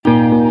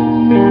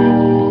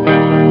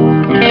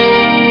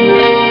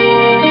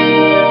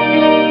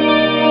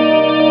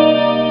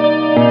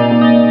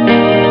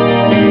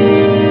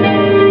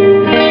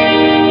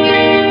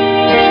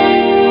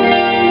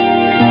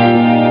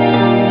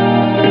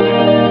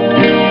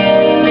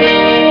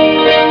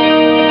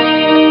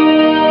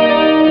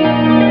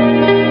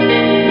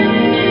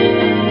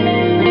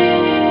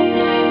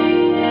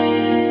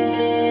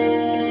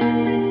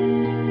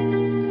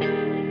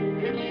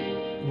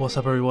What's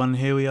up, everyone?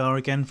 Here we are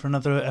again for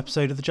another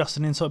episode of the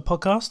Justin Insight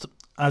podcast.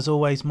 As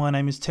always, my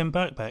name is Tim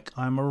Birkbeck.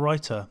 I'm a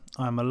writer.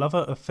 I'm a lover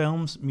of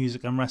films,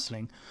 music and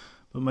wrestling.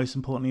 But most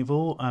importantly of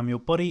all, I'm your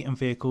body and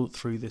vehicle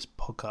through this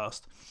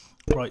podcast.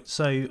 Right,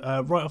 so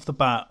right off the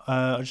bat,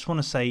 I just want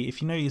to say,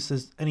 if you notice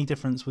there's any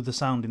difference with the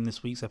sound in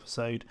this week's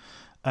episode,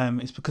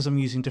 it's because I'm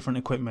using different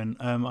equipment.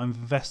 I've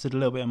invested a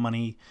little bit of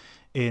money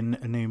in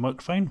a new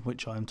microphone,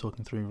 which I'm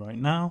talking through right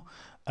now,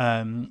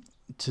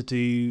 to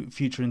do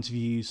future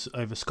interviews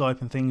over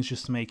Skype and things,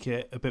 just to make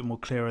it a bit more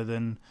clearer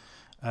than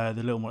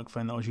the little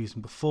microphone that I was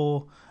using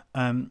before.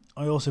 I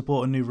also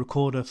bought a new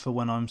recorder for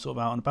when I'm sort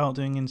of out and about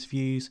doing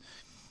interviews,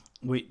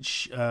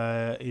 which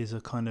is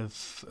a kind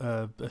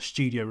of a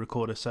studio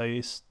recorder, so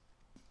it's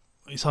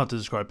hard to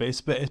describe, but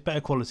it's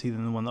better quality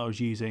than the one that I was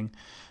using.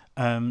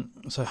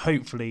 So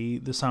hopefully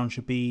the sound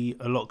should be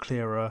a lot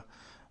clearer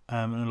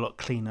and a lot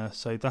cleaner.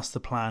 So that's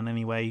the plan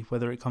anyway.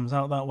 Whether it comes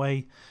out that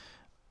way,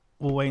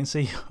 we'll wait and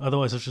see.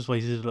 Otherwise, I've just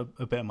wasted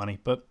a bit of money.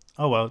 But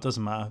oh well, it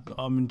doesn't matter.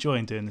 I'm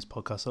enjoying doing this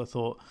podcast. So I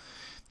thought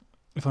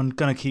if I'm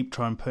going to keep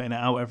trying putting it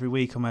out every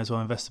week, I may as well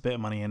invest a bit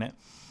of money in it.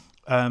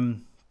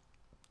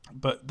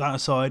 But that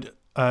aside,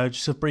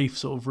 just a brief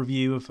sort of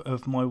review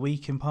of my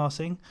week in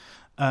passing.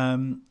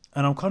 And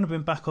I've kind of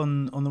been back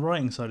on the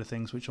writing side of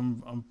things, which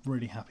I'm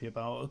really happy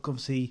about.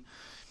 Obviously,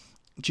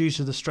 due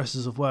to the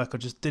stresses of work, I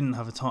just didn't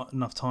have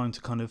enough time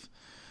to kind of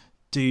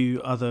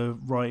do other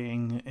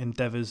writing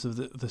endeavours of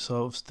the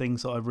sort of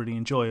things that I really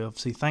enjoy.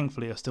 Obviously,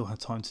 thankfully, I still had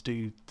time to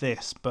do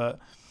this, but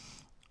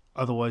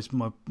otherwise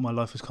my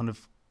life was kind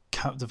of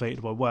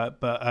captivated by work.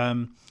 But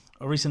I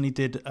recently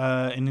did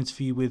an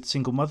interview with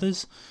Single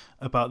Mothers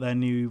about their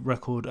new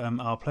record,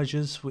 Our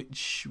Pleasures,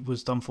 which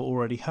was done for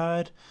Already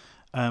Heard.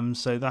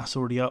 So that's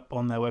already up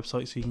on their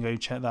website, so you can go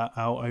check that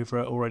out over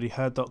at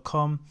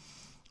alreadyheard.com.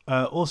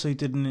 Also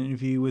did an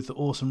interview with the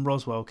Awesome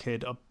Roswell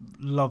Kid. I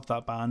love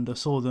that band. I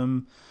saw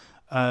them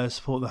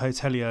support the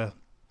Hotelier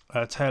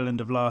tail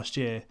end of last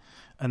year,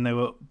 and they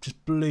were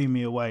just blew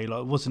me away. Like,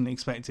 I wasn't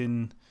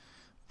expecting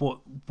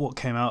what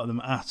came out of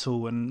them at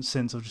all, and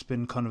since I've just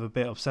been kind of a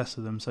bit obsessed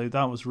with them, so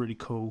that was really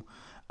cool.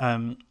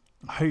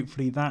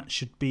 Hopefully that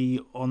should be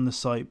on the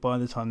site by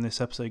the time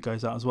this episode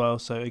goes out as well.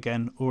 So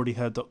again,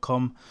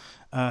 alreadyheard.com.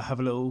 Have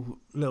a little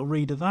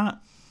read of that.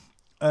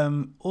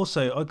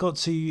 Also, I got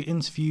to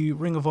interview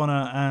Ring of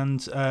Honor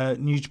and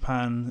New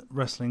Japan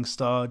Wrestling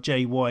star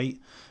Jay White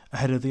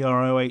ahead of the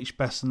ROH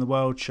Best in the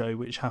World show,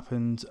 which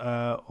happened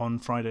on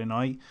Friday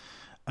night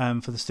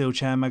for the Steel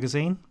Chair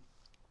magazine.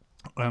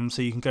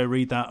 So you can go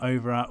read that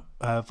over at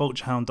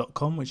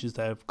vulturehound.com, which is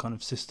their kind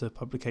of sister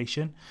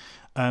publication.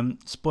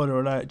 Spoiler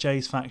alert,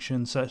 Jay's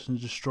faction, Search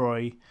and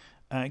Destroy,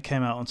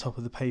 came out on top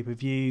of the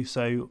pay-per-view,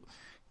 so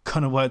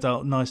kind of worked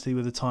out nicely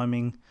with the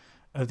timing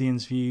of the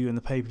interview and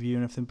the pay-per-view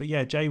and everything. But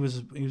yeah, Jay was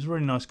a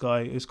really nice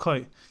guy. It was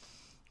quite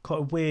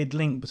a weird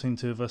link between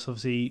the two of us.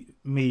 Obviously,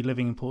 me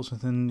living in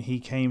Portsmouth, and he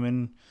came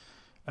and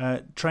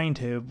trained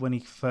here when he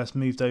first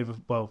moved over,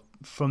 well,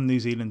 from New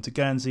Zealand to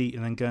Guernsey,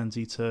 and then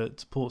Guernsey to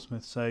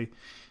Portsmouth. So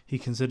he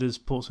considers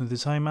Portsmouth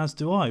his home, as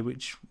do I,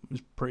 which was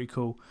pretty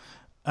cool.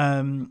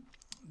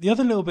 The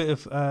other little bit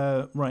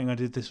of writing I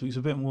did this week was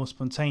a bit more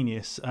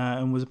spontaneous,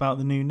 and was about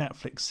the new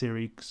Netflix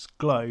series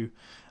Glow.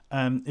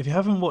 If you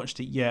haven't watched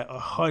it yet, I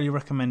highly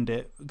recommend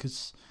it,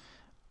 because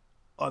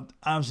I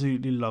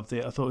absolutely loved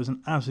it. I thought it was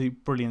an absolutely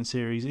brilliant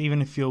series.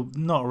 Even if you're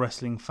not a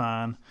wrestling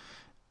fan,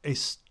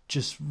 it's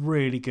just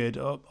really good.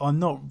 I'm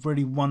not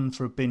really one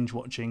for binge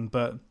watching,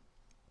 but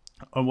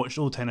I watched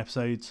all 10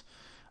 episodes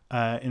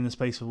in the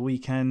space of a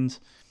weekend.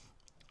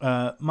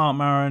 Mark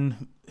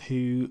Maron,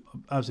 who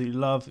I absolutely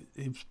love,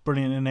 he was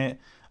brilliant in it.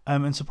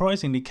 And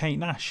surprisingly, Kate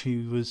Nash,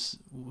 who was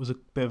a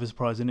bit of a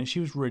surprise in it, she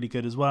was really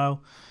good as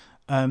well.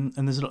 And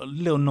there's a lot of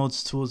little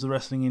nods towards the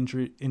wrestling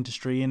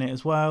industry in it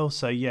as well.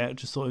 So yeah, I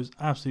just thought it was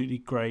absolutely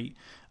great.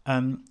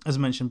 As I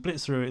mentioned,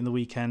 blitzed through it in the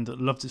weekend. I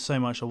loved it so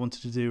much I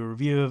wanted to do a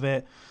review of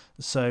it.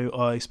 So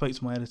I spoke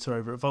to my editor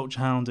over at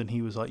Vulturehound, and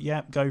he was like,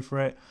 yeah, go for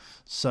it.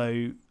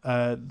 So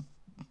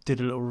did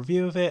a little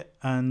review of it,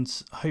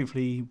 and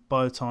hopefully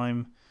by the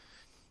time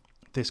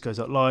this goes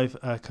up live,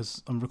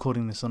 because I'm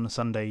recording this on a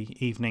Sunday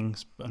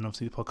evenings, and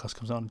obviously the podcast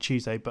comes out on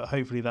Tuesday, but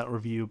hopefully that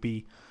review will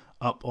be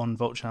up on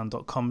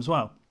vulturehound.com as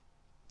well.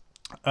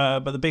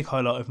 But the big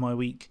highlight of my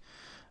week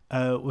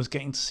was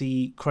getting to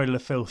see Cradle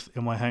of Filth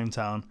in my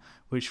hometown,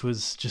 which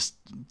was just,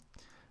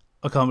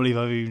 I can't believe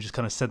I've even just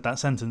kind of said that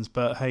sentence,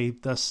 but hey,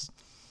 that's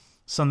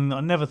something that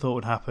I never thought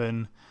would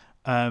happen.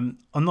 I'm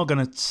not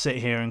going to sit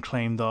here and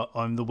claim that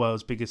I'm the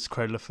world's biggest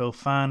Cradle of Filth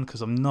fan,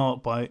 because I'm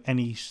not by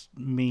any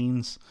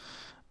means,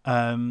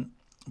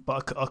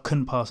 but I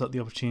couldn't pass up the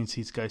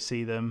opportunity to go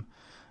see them,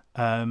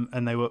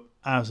 and they were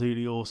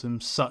absolutely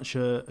awesome. Such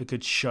a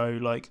good show.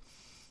 Like,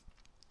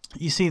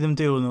 you see them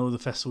doing all the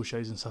festival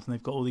shows and stuff, and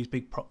they've got all these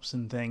big props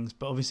and things,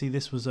 but obviously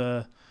this was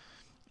a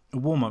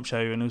warm-up show,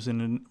 and it was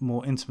in a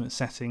more intimate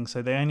setting,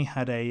 so they only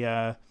had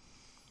a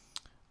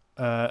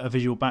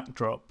visual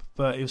backdrop,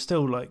 but it was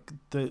still like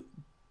the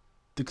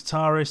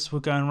guitarists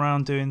were going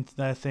around doing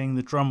their thing.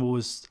 The drummer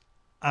was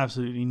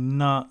absolutely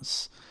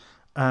nuts.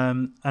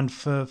 And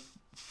for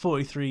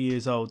 43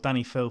 years old,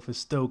 Danny Filth has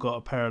still got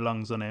a pair of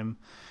lungs on him.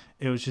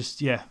 It was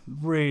just,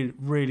 really,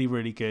 really,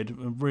 really good.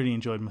 I really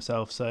enjoyed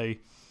myself. So,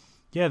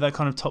 yeah, that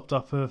kind of topped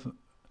up a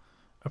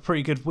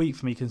pretty good week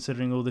for me,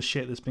 considering all the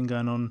shit that's been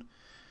going on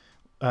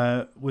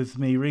with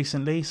me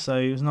recently. So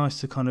it was nice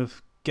to kind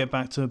of get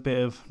back to a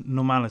bit of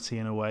normality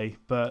in a way.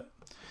 But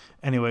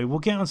anyway, we'll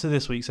get on to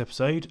this week's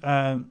episode.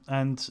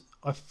 And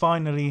I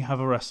finally have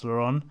a wrestler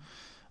on.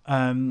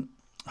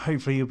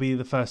 Hopefully you'll be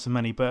the first of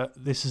many, but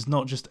this is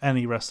not just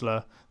any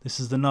wrestler. This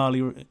is the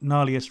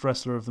gnarliest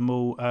wrestler of them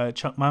all,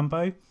 Chuck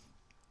Mambo.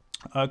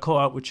 I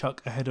caught up with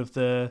Chuck ahead of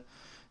the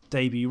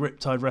debut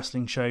Riptide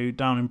Wrestling show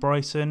down in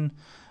Brighton.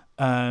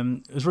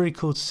 It was really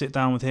cool to sit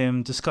down with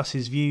him, discuss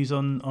his views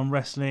on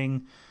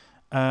wrestling,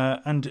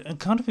 and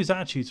kind of his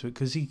attitude to it,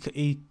 because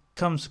he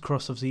comes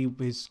across, obviously,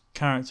 his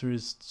character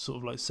is sort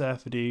of like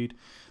surfer dude,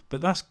 but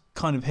that's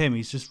kind of him.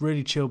 He's just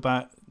really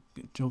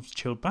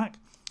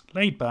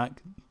laid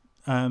back,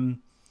 and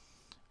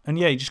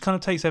yeah, he just kind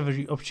of takes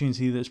every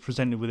opportunity that's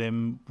presented with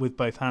him with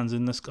both hands,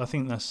 and I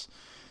think that's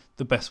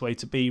the best way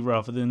to be,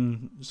 rather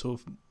than sort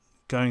of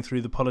going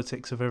through the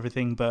politics of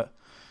everything. But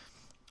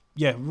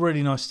yeah,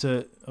 really nice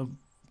to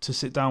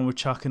sit down with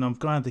Chuck, and I'm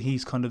glad that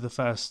he's kind of the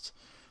first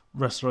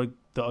wrestler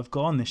that I've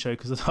got on this show,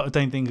 because I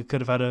don't think I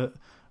could have had a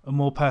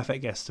more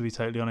perfect guest, to be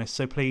totally honest.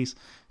 So please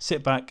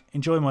sit back,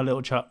 enjoy my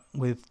little chat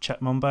with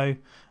Chuck Mambo,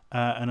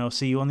 and I'll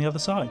see you on the other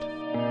side.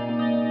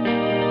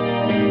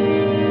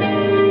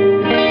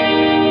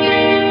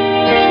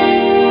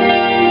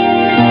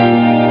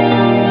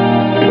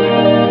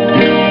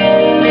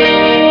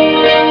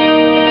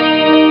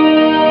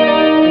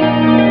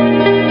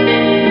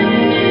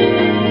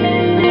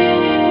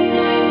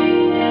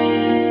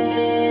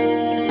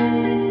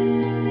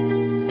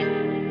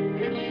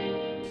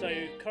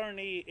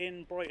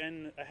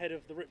 Ahead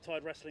of the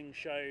Riptide Wrestling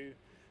show,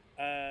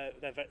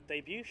 their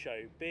debut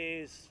show,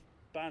 Beers,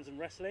 Bands and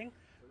Wrestling,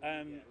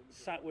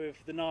 sat with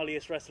the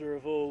gnarliest wrestler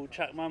of all,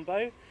 Chuck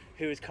Mambo,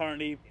 who is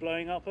currently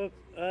blowing up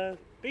a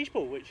beach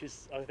ball, which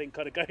is, I think,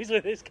 kind of goes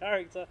with his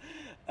character.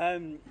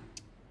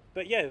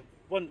 But yeah,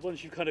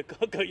 once you've kind of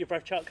got your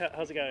breath, Chuck,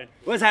 how's it going?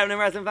 What's happening,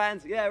 wrestling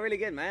fans? Yeah, really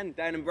good, man.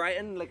 Down in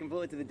Brighton, looking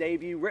forward to the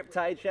debut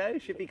Riptide show.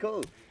 Should be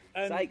cool.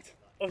 Psyched.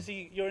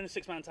 Obviously, you're in a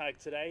six-man tag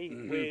today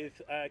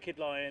with Kid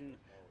Lion,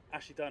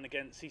 Ashley Dunn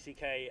against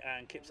CCK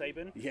and Kip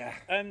Saban. Yeah.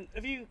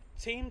 Have you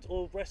teamed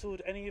or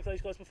wrestled any of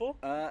those guys before?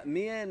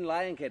 Me and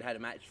Lion Kid had a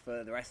match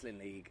for the Wrestling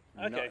League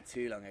not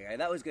too long ago.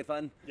 That was good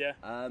fun. Yeah.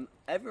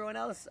 Everyone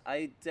else,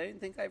 I don't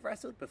think I've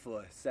wrestled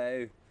before,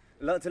 so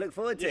a lot to look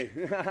forward to.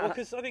 Well,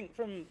 because I think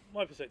from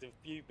my perspective,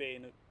 you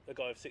being a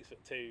guy of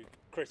 6'2",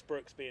 Chris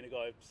Brooks being a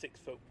guy of 6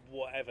 foot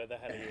whatever the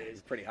hell he is.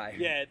 It's pretty high.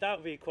 Yeah, that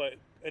would be quite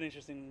an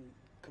interesting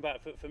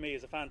combat for me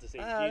as a fantasy.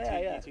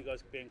 You two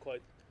guys being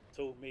quite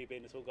tall, me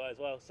being a tall guy as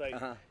well. So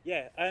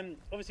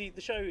obviously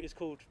the show is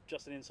called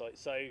Just an Insight,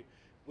 so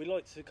we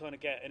like to kind of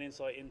get an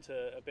insight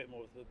into a bit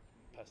more of the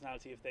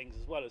personality of things,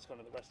 as well as kind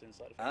of the wrestling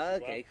side of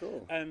things. Okay,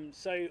 cool.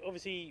 So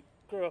obviously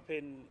grew up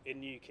in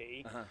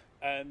Newquay.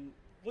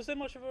 Was there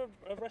much of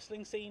a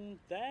wrestling scene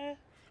there?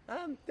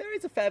 There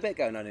is a fair bit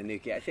going on in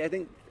Newquay, actually. I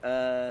think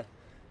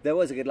there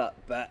was a good lot,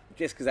 but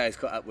just because I was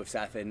caught up with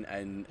surfing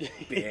and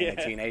being a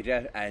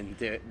teenager and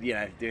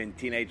doing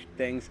teenage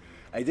things,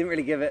 I didn't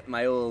really give it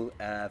my all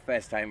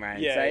first time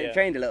round. I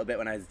trained a little bit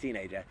when I was a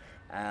teenager,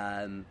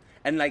 and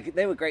like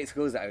they were great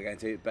schools that I was going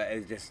to, but it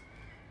was just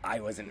I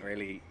wasn't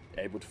really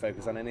able to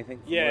focus on anything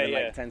for more than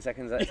like 10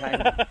 seconds at a time.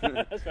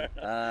 That's fair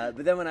enough.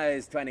 But then when I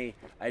was 20,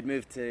 I'd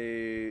moved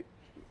to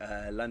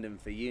London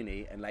for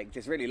uni, and like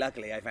just really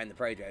luckily I found the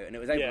Projo, and it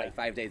was open like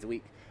 5 days a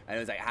week, and it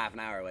was like half an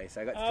hour away,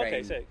 so I got to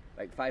train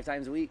like 5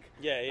 times a week.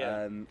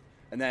 And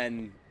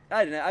then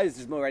I don't know, I was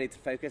just more ready to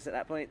focus at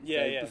that point.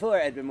 Before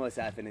it had been more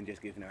surfing and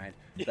just goofing around,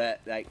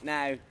 but like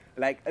now,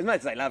 like as much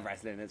as I love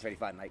wrestling, it's really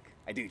fun. Like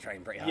I do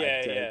train pretty hard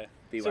to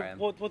be where I am.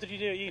 What did you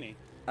do at uni?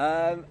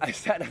 I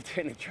started off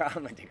doing a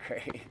drama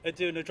degree.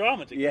 Doing a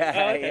drama degree?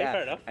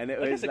 Fair enough. And it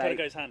I guess was it like, kind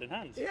of goes hand in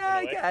hand. Yeah,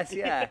 I guess,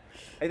 yeah.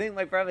 I think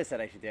my brother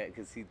said I should do it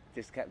because he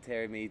just kept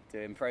hearing me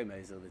doing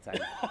promos all the time.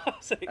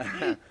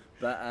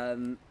 But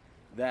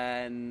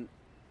then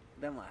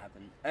what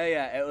happened? Oh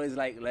yeah, it was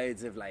like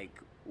loads of like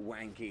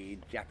wanky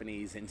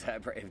Japanese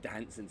interpretive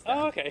dance and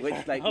stuff,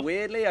 which like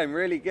weirdly I'm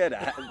really good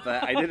at,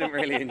 but I didn't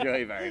really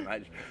enjoy very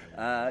much.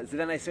 So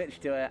then I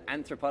switched to an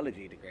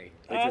anthropology degree,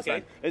 which was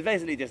fun. It was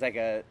basically just like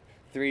a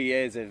 3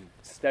 years of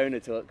stoner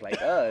talk,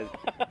 like, oh,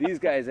 these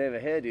guys over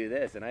here do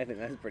this, and I think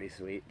that's pretty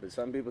sweet, but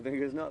some people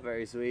think it's not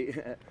very sweet,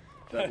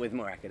 but with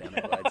more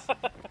academic words.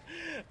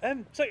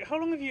 So how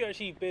long have you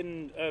actually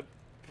been a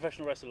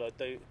professional wrestler,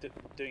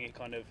 doing it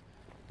kind of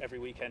every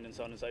weekend and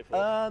so on and so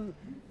forth?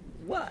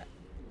 What?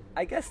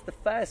 I guess the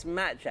first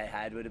match I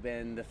had would have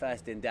been the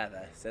first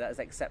Endeavour, so that was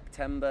like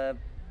September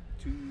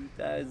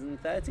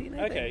 2013,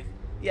 I think.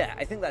 Yeah,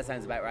 I think that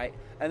sounds about right.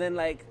 And then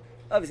like,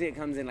 obviously it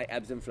comes in like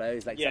ebbs and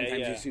flows, like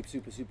sometimes you're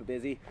super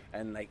busy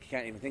and like you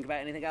can't even think about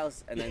anything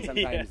else, and then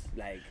sometimes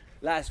like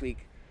last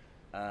week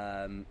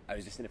I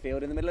was just in a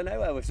field in the middle of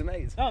nowhere with some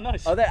mates. Oh,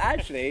 nice. Although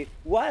actually,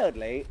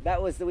 wildly,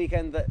 that was the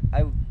weekend that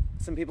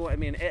some people wanted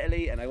me in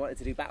Italy, and I wanted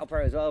to do Battle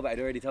Pro as well, but I'd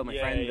already told my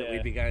friend that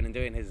we'd be going and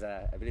doing his,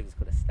 I believe it's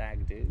called a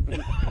stag do.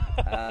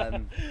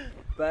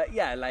 But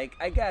yeah, like,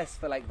 I guess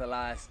for like the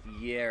last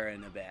year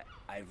and a bit,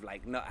 I've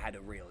like not had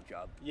a real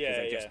job. Because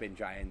I've just been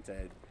trying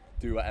to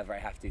do whatever I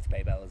have to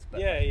pay bills,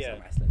 but focus on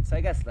wrestling. So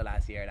I guess the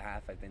last year and a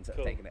half, I've been sort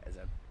of taking it as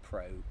a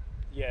pro.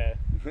 Yeah.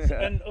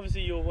 And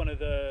obviously you're one of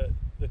the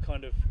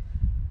kind of,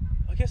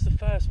 I guess the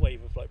first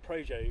wave of like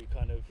Projo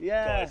kind of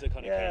guys that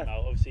kind of came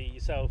out. Obviously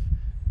yourself,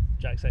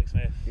 Jack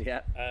Sexsmith,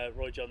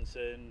 Roy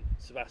Johnson,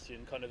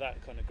 Sebastian, kind of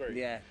that kind of group.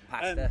 Yeah,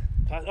 Pasta.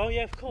 Oh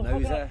yeah, of course.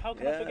 Moser. How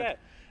can I forget?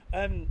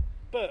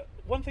 But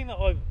one thing that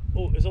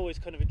has always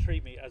kind of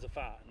intrigued me as a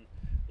fan,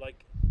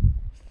 like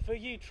for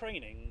you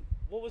training,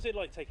 what was it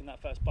like taking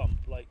that first bump?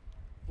 Like,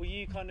 were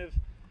you kind of,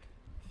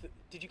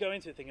 did you go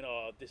into it thinking,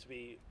 oh, this would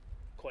be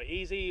quite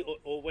easy,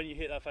 or when you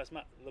hit that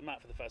the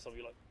mat for the first time,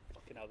 you're like,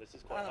 fucking hell, this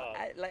is quite hard?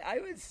 I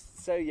was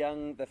so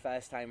young the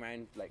first time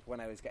round, like when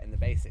I was getting the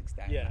basics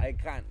down. I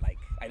can't, like,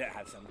 I don't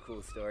have some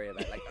cool story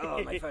about like,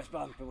 oh, my first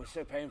bump, it was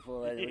so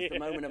painful, and it was the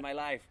moment of my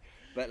life.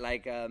 But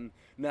like,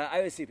 no,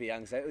 I was super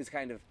young, so it was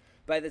kind of,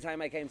 by the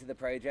time I came to the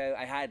Projo,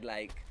 I had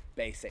like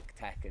basic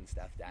tech and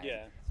stuff down.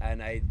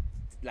 And I,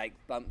 like,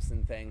 bumps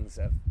and things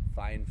are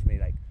fine for me.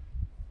 Like,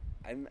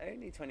 I'm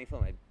only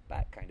 24, my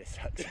back kind of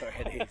sucks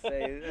already, so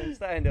I'm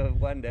starting to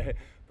wonder.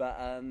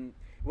 But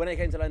when I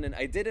came to London,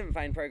 I didn't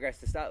find progress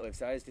to start with,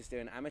 so I was just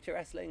doing amateur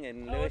wrestling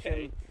in Lewisham.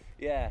 Okay.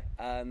 Yeah,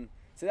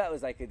 so that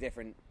was like a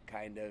different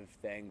kind of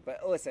thing,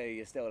 but also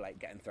you're still like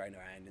getting thrown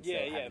around and still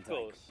having to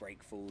like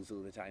break falls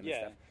all the time and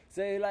stuff.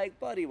 So like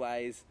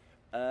body-wise,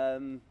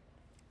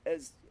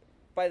 it's,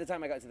 by the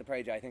time I got to the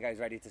Projo, I think I was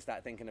ready to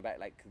start thinking about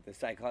like the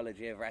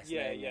psychology of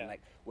wrestling and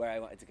like where I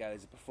wanted to go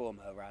as a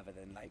performer rather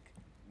than like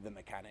the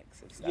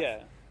mechanics of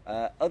stuff.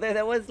 Although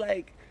there was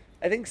like,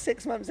 I think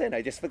 6 months in,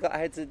 I just forgot I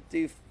had to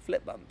do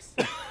flip bumps.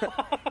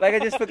 Like I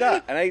just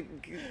forgot, and I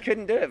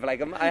couldn't do it for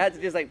like I had to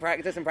just like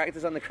practice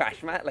on the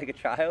crash mat like a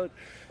child.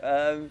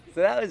 So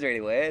that was really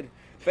weird,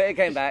 but it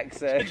came back.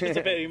 So just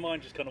a bit of your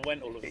mind just kind of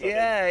went all of a sudden.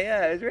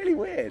 Yeah, it was really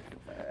weird.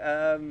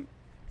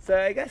 So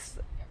I guess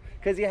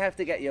because you have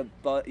to get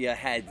your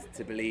head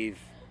to believe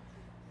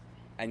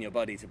and your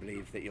body to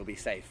believe that you'll be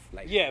safe.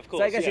 Like, yeah, of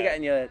course. So I guess you're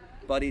getting your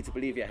body to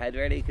believe your head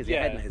really, because your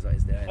head knows what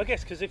it's doing. I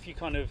guess because if you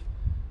kind of,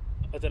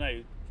 I don't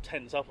know,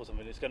 tense up or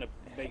something, it's going to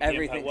make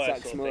everything the impact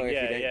worse. Sucks more if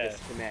you don't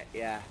disconnect.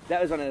 Yeah,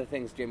 that was one of the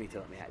things Jimmy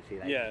taught me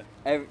actually.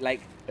 Like,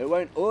 like it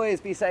won't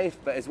always be safe,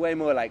 but it's way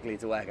more likely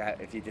to work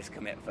out if you just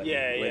commit fully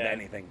with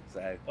anything.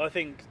 So I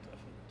think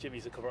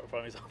Jimmy's a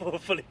prime example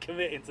of fully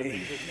committing to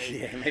things, isn't he?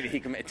 Yeah, maybe he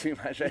committed too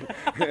much.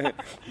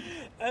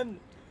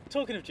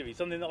 Talking of Jimmy,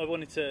 something that I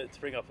wanted to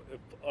bring up,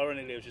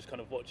 ironically I was just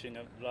kind of watching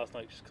last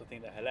night just because I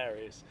think they're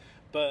hilarious,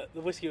 but the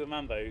Whiskey with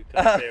Mambo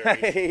kind of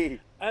series.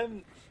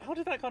 How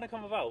did that kind of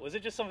come about? Was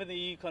it just something that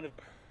you kind of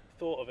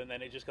thought of and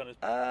then it just kind of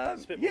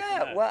spitballed from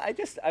there? Well,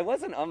 I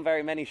wasn't on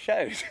very many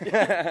shows.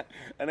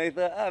 And I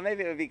thought,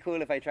 maybe it would be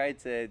cool if I tried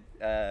to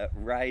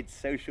ride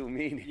social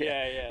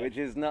media, which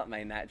is not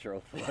my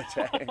natural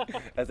forte,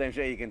 as I'm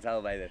sure you can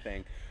tell by the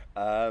thing.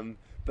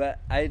 But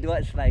I'd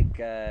watched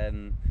like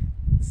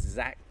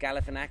Zach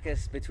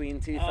Galifianakis Between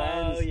Two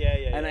Ferns,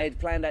 and I'd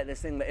planned out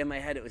this thing that in my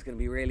head it was going to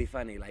be really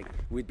funny. Like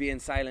we'd be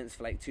in silence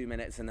for like 2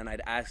 minutes, and then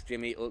I'd ask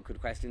Jimmy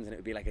awkward questions, and it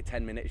would be like a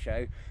 10-minute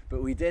show.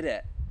 But we did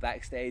it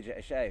backstage at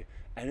a show,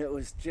 and it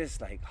was just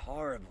like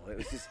horrible. It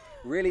was just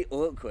really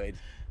awkward,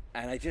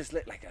 and I just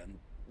looked like a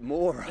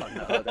moron.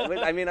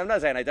 I mean, I'm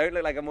not saying I don't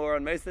look like a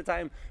moron most of the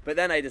time, but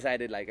then I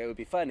decided like it would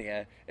be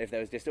funnier if there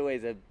was just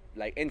always a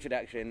like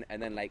introduction and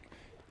then like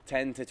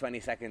 10 to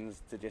 20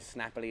 seconds to just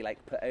snappily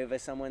like put over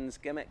someone's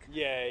gimmick.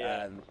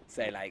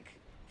 Say like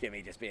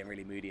Jimmy just being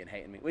really moody and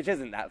hating me, which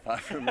isn't that far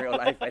from real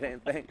life, I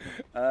don't think.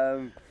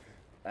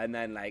 And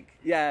then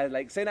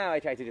so now I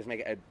try to just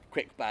make it a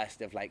quick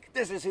burst of like,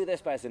 this is who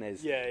this person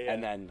is,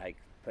 and then like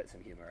put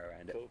some humor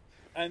around it.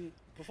 And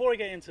before I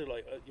get into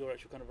like your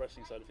actual kind of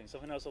wrestling side of things,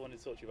 something else I wanted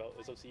to talk to you about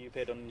was obviously you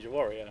appeared on Ninja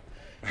Warrior.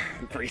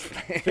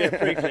 Briefly.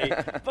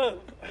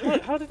 But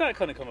how did that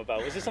kind of come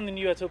about? Was this something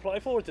you had to apply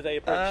for, or did they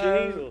approach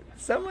you? Or?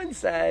 Someone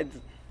said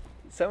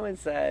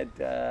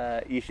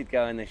you should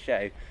go on this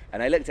show,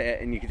 and I looked at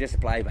it and you could just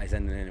apply by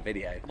sending in a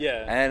video.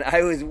 And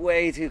I was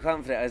way too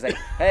confident. I was like,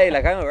 hey,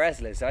 like I'm a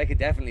wrestler, so I could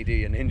definitely do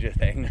your ninja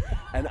thing.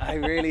 And I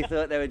really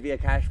thought there would be a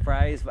cash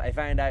prize, but I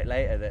found out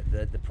later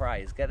that the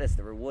prize, get this,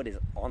 the reward is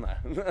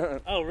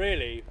honor. Oh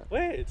really?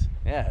 Weird.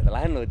 Yeah, the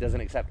landlord doesn't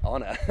accept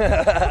honor.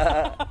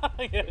 Yeah,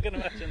 I can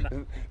imagine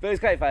that. But it was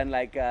quite fun.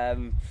 Like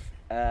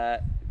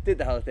did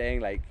the whole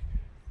thing, like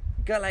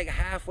got like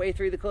halfway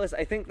through the course.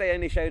 I think they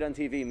only showed on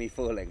TV me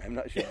falling. I'm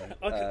not sure.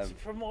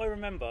 From what I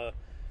remember,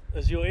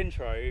 as your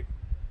intro,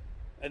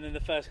 and then the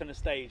first kind of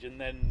stage, and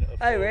then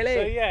a Oh, really?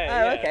 So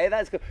yeah. Okay,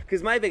 that's cool.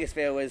 Because my biggest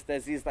fear was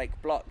there's these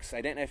like blocks.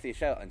 I don't know if they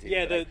show it on TV.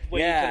 Yeah, but,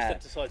 where you can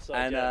step to side to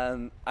side.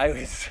 And I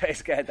was so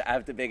scared that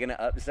after bigging it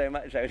up so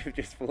much, I would have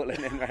just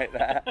fallen in right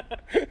there.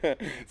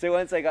 So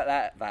once I got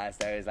that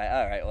past, I was like,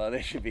 all right, well,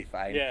 this should be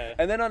fine. Yeah.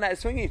 And then on that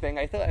swingy thing,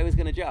 I thought I was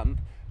going to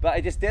jump, but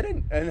I just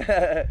didn't.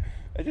 And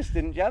I just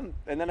didn't jump,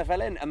 and then I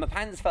fell in, and my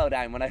pants fell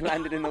down when I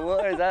landed in the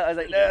water. I was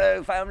like,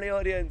 no, family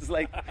audience,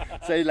 like,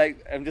 so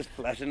like I'm just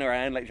flushing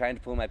around, like trying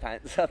to pull my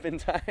pants up in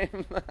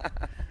time.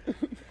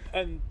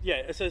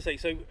 Yeah, so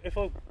if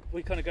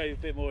we kind of go a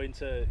bit more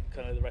into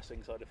kind of the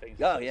wrestling side of things.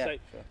 Oh yeah. So,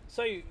 sure.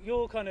 so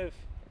your kind of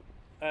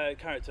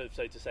character,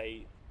 so to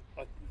say,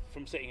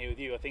 from sitting here with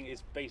you, I think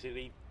is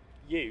basically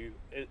you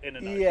in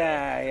a nutshell.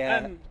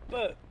 Yeah.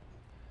 But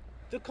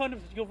the kind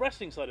of your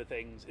wrestling side of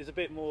things is a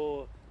bit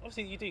more.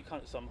 Obviously, you do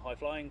kind of some high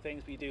flying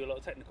things, but you do a lot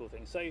of technical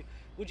things. So,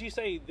 would you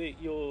say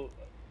that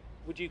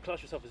would you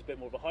class yourself as a bit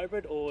more of a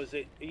hybrid, or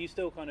are you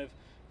still kind of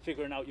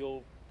figuring out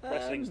your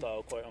wrestling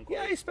style, quote unquote?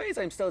 Yeah, I suppose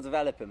I'm still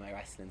developing my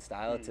wrestling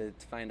style to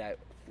find out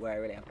where I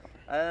really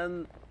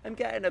am. I'm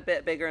getting a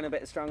bit bigger and a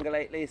bit stronger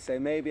lately, so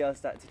maybe I'll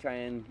start to try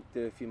and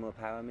do a few more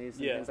power moves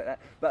and things like that.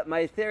 But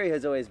my theory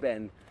has always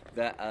been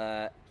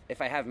that if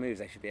I have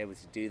moves, I should be able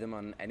to do them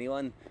on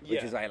anyone,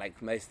 which is why,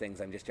 like, most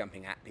things I'm just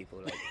jumping at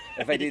people. Like,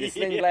 if I do the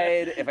sling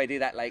blade, if I do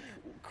that, like,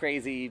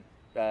 crazy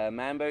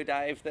Mambo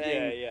dive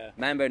thing,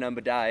 Mambo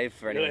number dive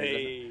for anyone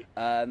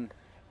who's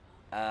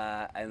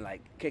and,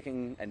 like,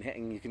 kicking and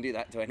hitting, you can do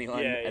that to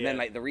anyone. And then,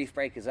 like, the reef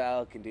break as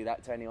well, can do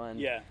that to anyone.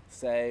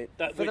 So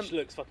that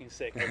looks fucking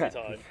sick every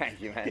time.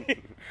 Thank you, man.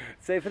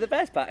 So for the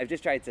best part, I've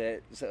just tried to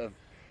sort of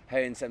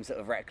hone some sort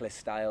of reckless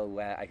style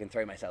where I can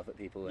throw myself at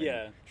people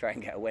and try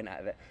and get a win out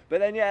of it. But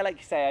then, like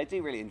you say, I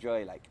do really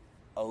enjoy, like,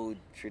 old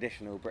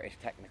traditional British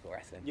technical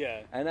wrestling.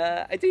 And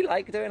I do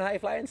like doing high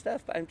flying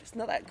stuff, but I'm just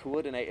not that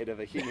coordinated of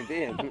a human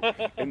being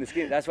in the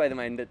scheme. That's why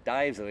my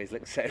dives always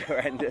look so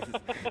horrendous.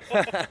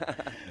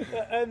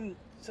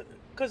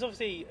 Because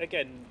obviously,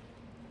 again,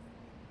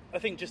 I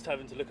think just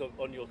having to look up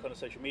on your kind of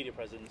social media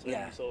presence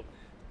and sort of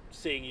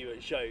seeing you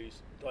at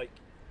shows, like,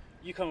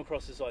 you come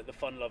across as like the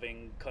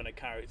fun-loving kind of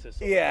character.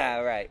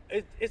 Right.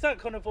 Is that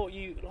kind of what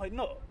you like?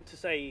 Not to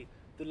say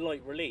the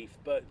light relief,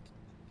 but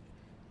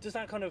does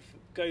that kind of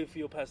go for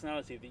your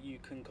personality that you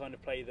can kind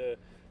of play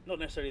not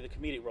necessarily the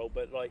comedic role,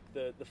 but like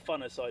the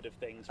funner side of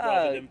things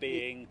rather than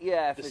being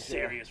the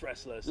serious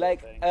wrestler sort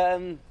of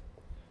thing?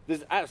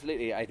 There's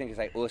absolutely, I think it's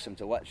like awesome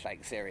to watch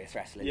like serious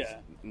wrestlers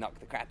knock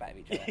the crap out of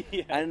each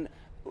other. And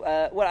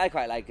what I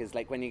quite like is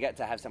like when you get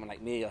to have someone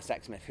like me or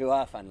Sexsmith who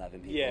are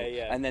fun-loving people,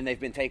 and then they've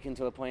been taken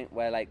to a point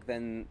where like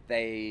then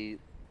they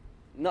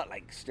not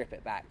like strip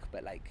it back,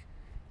 but like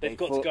we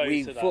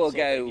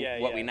forego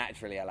what we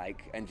naturally are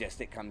like, and just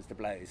it comes to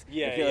blows.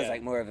 It feels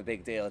like more of a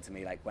big deal to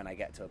me, like when I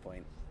get to a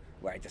point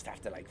where I just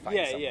have to like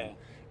fight someone.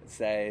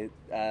 So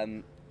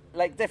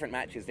like different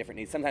matches, different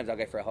needs. Sometimes I'll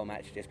go for a whole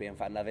match just being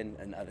fun-loving,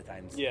 and other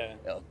times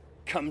it'll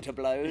come to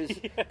blows.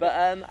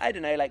 But I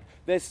don't know, like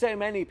there's so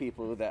many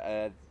people that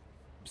are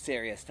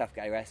serious tough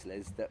guy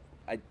wrestlers that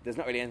there's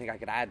not really anything I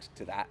could add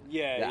to that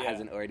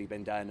hasn't already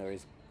been done or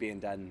is being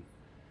done.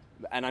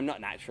 And I'm not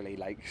naturally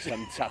like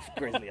some tough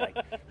grizzly, like,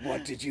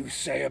 what did you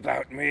say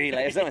about me?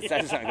 Like, if someone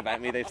says something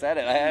about me, they've said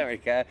it. I don't really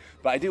care.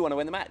 But I do want to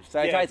win the match. So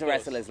I try to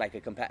wrestle as like a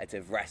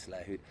competitive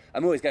wrestler who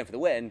I'm always going for the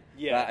win,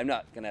 but I'm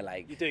not going to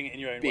like you're doing it in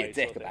your own be way, a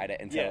dick about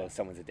it until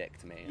someone's a dick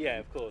to me. Yeah,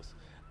 of course.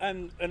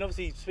 And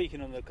obviously,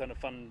 speaking on the kind of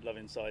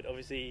fun-loving side,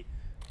 obviously,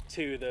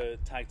 two of the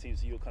tag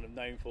teams that you're kind of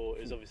known for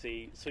is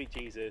obviously Sweet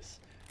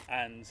Jesus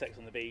and Sex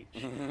on the Beach.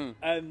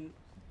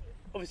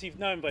 Obviously, you've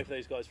known both of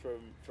those guys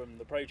from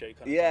the Pro-J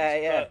kind of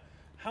times, but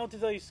how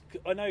did those...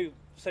 I know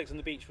Sex on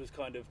the Beach was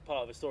kind of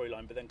part of a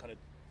storyline, but then kind of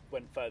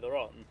went further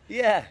on.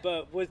 Yeah.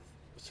 But with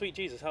Sweet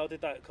Jesus, how did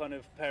that kind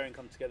of pairing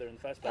come together in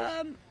the first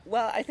place?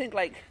 Well, I think,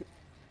 like,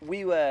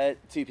 we were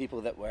two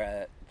people that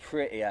were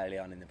pretty early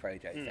on in the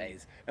Pro-J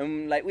phase.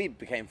 And, like, we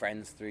became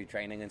friends through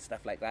training and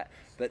stuff like that.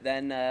 But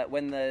then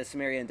when the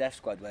Sumerian Death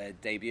Squad were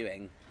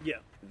debuting,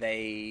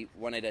 they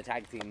wanted a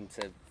tag team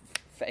to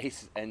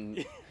face,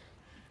 and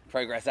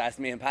Progress asked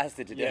me and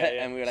Pastor to do it.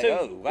 And we were like,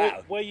 oh,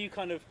 wow. Were you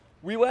kind of...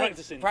 We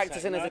weren't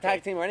practicing as a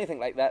tag team or anything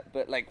like that,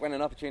 but like when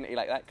an opportunity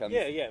like that comes...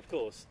 Yeah, of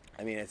course.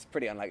 I mean, it's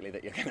pretty unlikely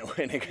that you're going to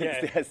win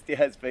against the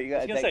SDS, but you got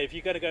to... I was going to say, if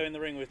you're going to go in the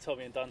ring with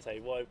Tommy and Dante,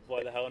 why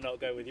the hell not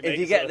go with your mates? If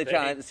you get the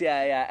chance,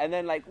 And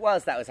then, like,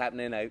 whilst that was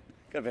happening, I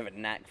got a bit of a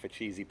knack for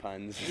cheesy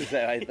puns,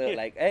 so I thought,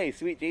 like, hey,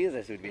 Sweet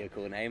Jesus would be a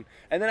cool name.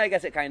 And then I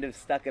guess it kind of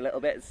stuck a little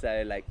bit,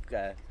 so, like...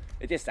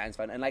 it just sounds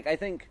fun, and like I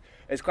think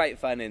it's quite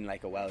fun in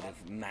like a world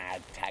of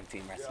mad tag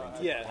team wrestling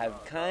to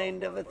have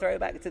kind of a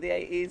throwback to the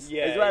 80s,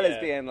 as well as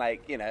being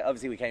like, you know,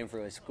 obviously we came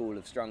through a school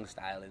of strong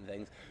style and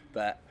things,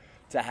 but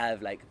to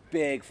have like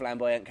big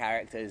flamboyant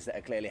characters that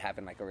are clearly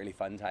having like a really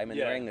fun time in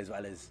the ring, as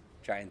well as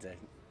trying to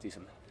do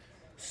some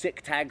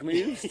sick tag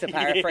moves to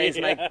paraphrase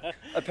my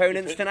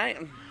opponents tonight.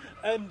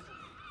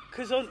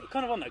 Because on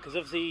that, because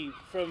obviously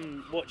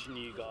from watching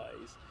you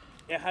guys,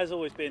 it has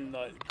always been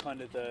like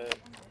kind of the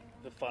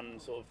fun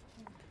sort of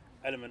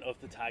element of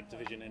the tag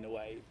division in a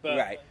way. But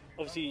Right.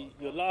 obviously,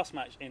 your last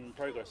match in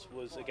Progress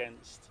was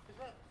against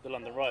the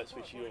London Riots,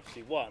 which you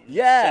obviously won.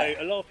 Yeah.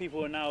 So a lot of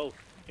people are now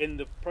in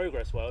the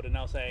Progress world are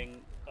now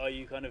saying, are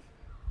you kind of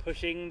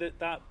pushing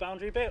that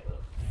boundary a bit?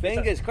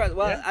 Fingers crossed.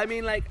 Well, yeah? I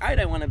mean, like, I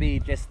don't want to be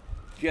just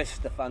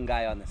the fun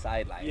guy on the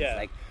sidelines. Yeah.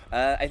 Like,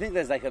 I think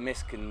there's like a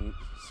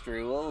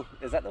misconstrual.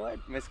 Is that the word?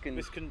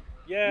 Misconception.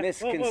 Well,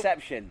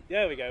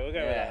 there we go. We'll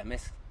go with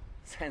that.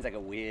 Sounds like a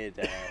weird,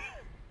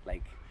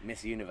 like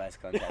Miss Universe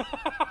contest.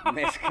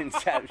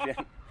 Misconception.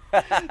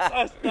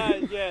 That's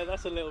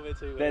a little bit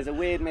too weird. There's a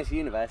weird Miss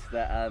Universe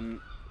that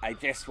I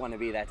just want to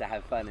be there to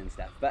have fun and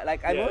stuff. But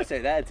like, I'm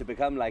also there to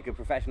become like a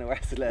professional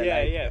wrestler.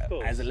 Yeah, of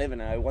course. As a living,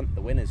 and I want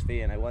the winner's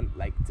fee, and I want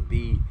like to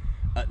be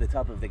at the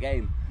top of the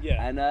game.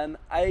 Yeah. And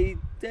I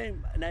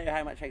don't know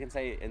how much I can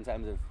say in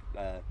terms of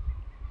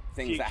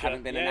things Future. that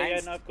haven't been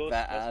announced. Yeah, no, of course,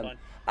 but, that's fine.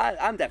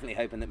 I'm definitely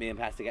hoping that me and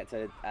Pastor get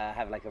to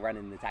have like a run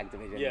in the tag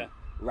division,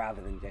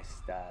 rather than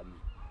just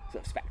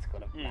sort of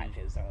spectacle of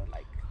matches or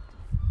like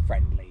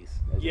friendlies.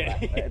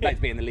 I'd like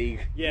to be in the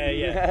league.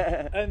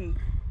 Yeah.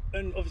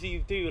 And obviously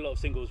you do a lot of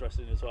singles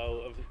wrestling as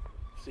well,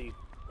 obviously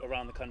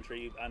around the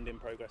country and in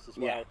Progress as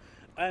well.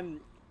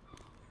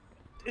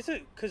 Is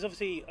it because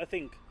obviously I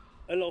think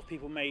a lot of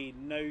people may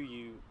know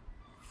you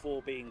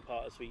for being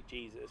part of Sweet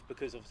Jesus,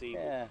 because obviously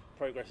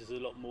Progress is a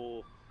lot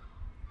more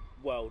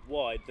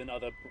worldwide than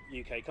other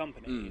UK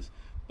companies.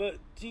 But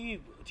do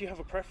you have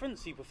a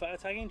preference? Do you prefer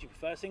tagging? Do you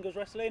prefer singles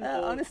wrestling?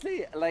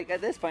 Honestly, like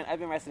at this point, I've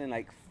been wrestling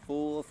like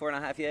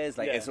 4.5 years.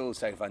 Like it's all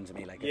so fun to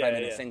me. Like if I'm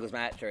in a singles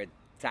match or a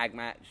tag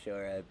match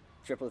or a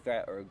triple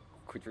threat or a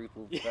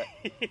quadruple threat.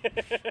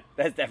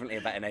 There's definitely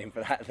a better name for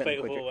that than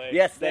Fatal four-way.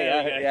 Yes,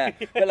 yeah.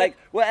 But like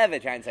whatever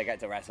chance I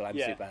get to wrestle, I'm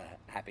super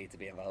happy to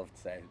be involved.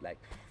 So like,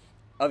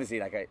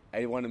 obviously, like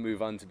I want to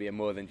move on to be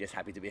more than just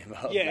happy to be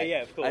involved.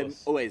 Of course. I'm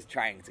always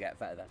trying to get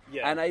further.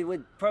 And I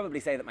would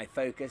probably say that my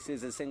focus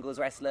is a singles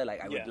wrestler.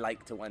 Like I would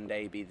like to one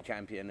day be the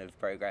champion of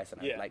Progress,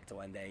 and I would like to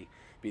one day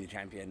be the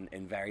champion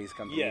in various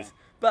companies.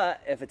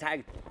 But if a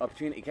tag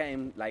opportunity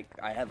came, like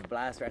I have a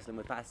blast wrestling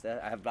with Pastor,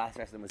 I have a blast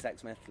wrestling with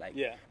Sexsmith. Like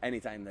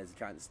anytime there's a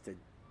chance to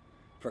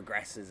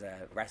progress as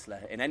a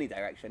wrestler in any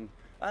direction,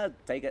 I'll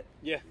take it.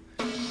 Yeah.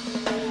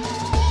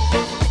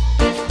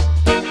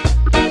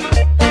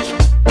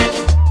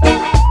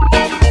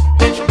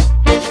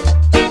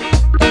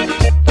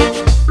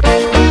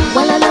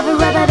 Well, I love a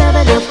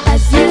rub-a-dub-a-dub,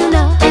 as you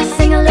know.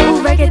 Sing a little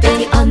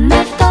reggae on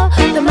the go.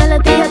 The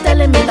melody are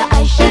telling me that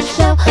I should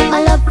show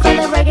my love for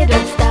the reggae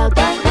style.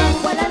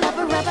 Well, I love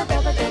a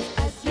rub-a-dub-a-dub,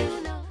 as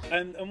you know.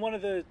 And one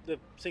of the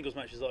singles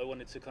matches that I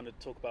wanted to kind of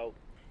talk about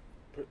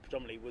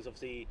predominantly was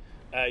obviously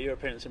your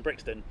appearance in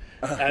Brixton.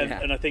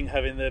 And I think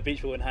having the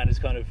beach ball in hand is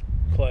kind of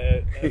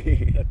quite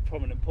a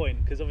prominent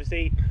point, because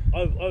obviously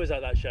I was at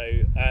that show.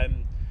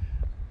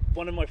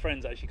 One of my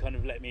friends actually kind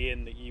of let me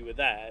in that you were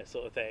there,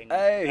 sort of thing.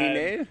 Oh, he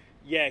knew?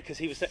 Yeah, because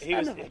he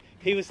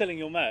was selling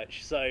your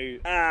merch. So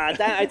damn,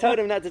 I told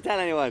him not to tell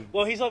anyone.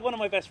 Well, he's like one of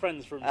my best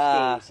friends from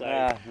school.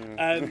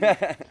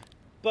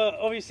 But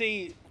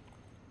obviously,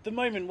 the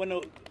moment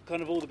when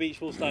kind of all the beach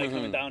balls started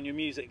coming down, your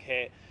music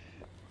hit.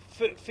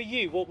 For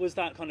you, what was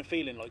that kind of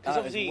feeling like? Because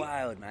obviously, it was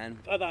wild, man.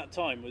 At that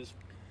time, was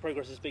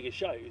Progress's biggest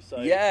show. So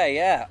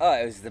yeah. Oh,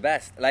 it was the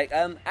best. Like,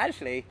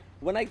 actually,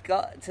 when I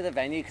got to the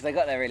venue, because I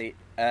got there really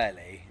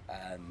early,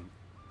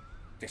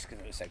 just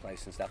because it was so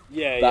close and stuff.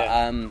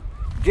 But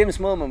Jim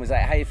Smallman was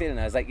like, "How you feeling?"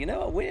 I was like, "You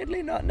know what?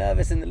 Weirdly, not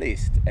nervous in the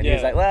least." And he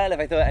was like, "Well, if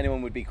I thought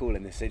anyone would be cool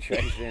in this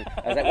situation,"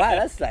 I was like, "Wow,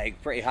 that's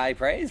like pretty high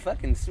praise.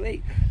 Fucking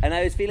sweet." And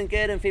I was feeling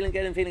good.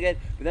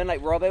 But then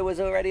like Robbo was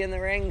already in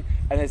the ring,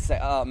 and it's like,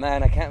 "Oh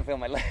man, I can't feel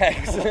my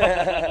legs." So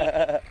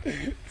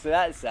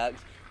that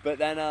sucks. But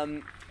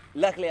then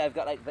luckily I've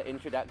got like the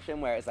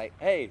introduction where it's like,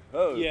 "Hey,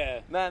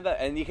 man,"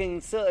 and you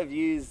can sort of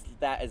use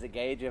that as a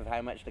gauge of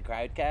how much the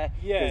crowd care.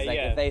 Because like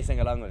if they sing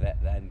along with it,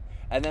 then.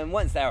 And then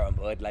once they're on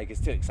board, like, it's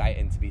too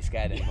exciting to be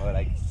scared anymore.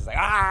 Like, it's just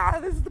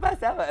like, this is the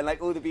best ever. And,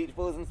 like, all the beach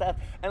balls and stuff.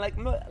 And, like,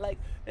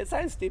 it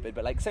sounds stupid,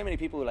 but, like, so many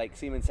people, like,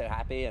 seeming so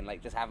happy and,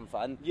 like, just having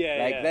fun.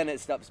 Then it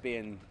stops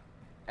being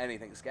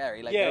anything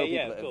scary. Like, there are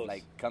people that have,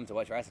 like, come to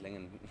watch wrestling,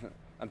 and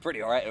I'm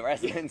pretty all right at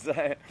wrestling,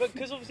 so... But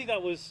because obviously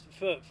that was,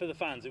 for the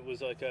fans, it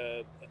was, like,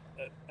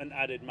 an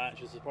added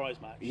match, a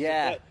surprise match.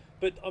 Yeah.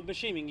 But I'm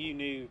assuming you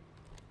knew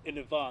in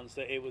advance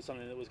that it was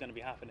something that was going to be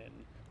happening.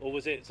 Or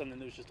was it something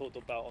that was just talked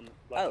about on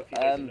a few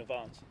days in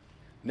advance?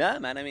 No,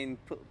 man. I mean,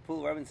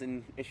 Paul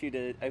Robinson issued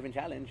an open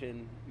challenge,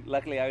 and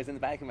luckily I was in the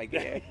back of my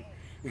gear.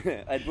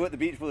 I'd bought the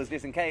beach balls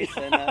just in case,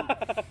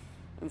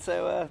 and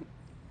so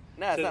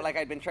it's not like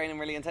I'd been training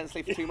really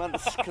intensely for 2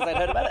 months because I'd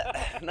heard about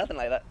it. Nothing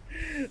like that.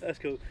 That's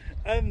cool.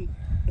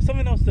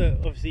 Something else that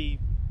obviously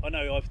I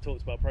know I've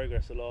talked about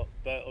Progress a lot,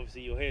 but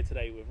obviously you're here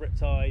today with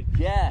Riptide.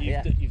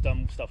 You've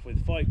done stuff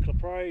with Fight Club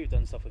Pro. You've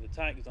done stuff with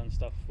Attack. You've done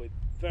stuff with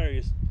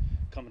various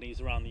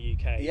companies around the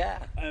UK.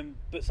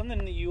 But something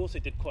that you also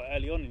did quite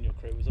early on in your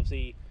career was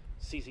obviously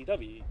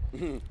CCW.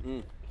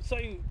 So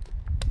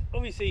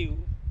obviously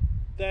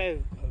they're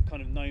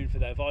kind of known for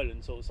their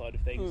violent sort of side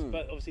of things,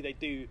 but obviously they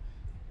do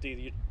do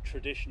your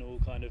traditional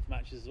kind of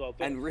matches as well.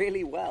 But, and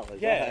really well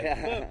as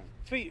yeah, well.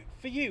 but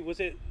for you, was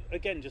it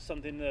again just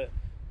something that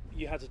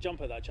you had to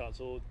jump at that chance,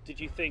 or did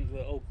you think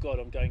that, oh God,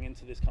 I'm going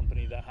into this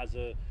company that has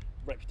a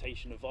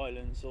reputation of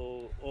violence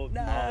or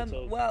not?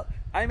 Well,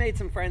 I made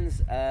some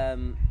friends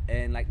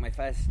in like my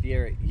first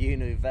year at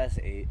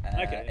university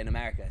in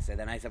America. So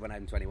then I said, when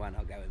I'm 21,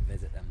 I'll go and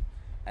visit them.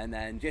 And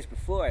then just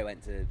before I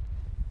went to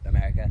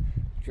America,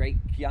 Drake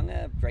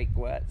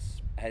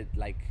Wuertz had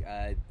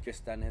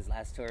just done his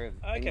last tour of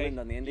England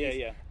on the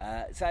Indies.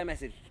 So I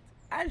messaged,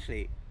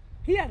 actually,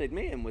 he added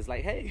me and was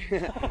like, hey,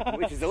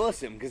 which is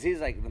awesome because he's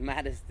like the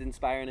maddest,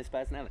 inspiringest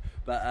person ever.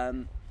 But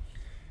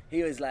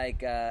he was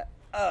like,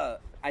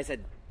 I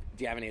said,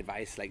 do you have any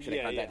advice? Like, should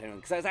I contact him?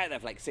 Because I was out there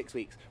for like 6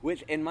 weeks,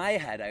 which in my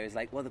head I was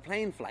like, well, the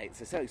plane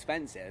flights are so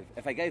expensive.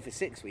 If I go for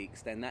 6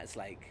 weeks, then that's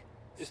like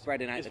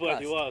spreading out the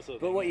cost.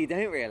 But what you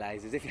don't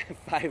realise is if you have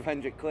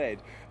 500 quid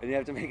and you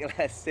have to make it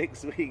last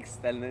 6 weeks,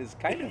 then there's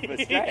kind of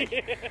a stretch.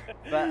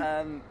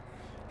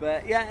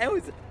 But yeah, it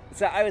was.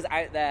 So I was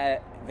out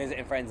there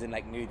visiting friends in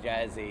like New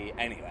Jersey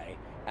anyway,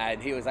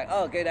 and he was like,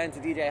 "Oh, go down to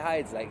DJ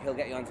Hyde's, like he'll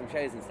get you on some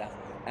shows and stuff."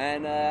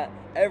 And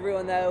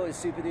everyone there was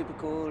super duper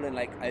cool, and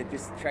like I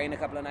just train a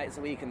couple of nights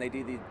a week, and they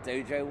do the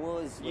Dojo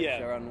Wars, which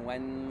are on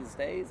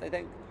Wednesdays, I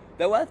think.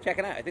 They're worth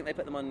checking out. I think they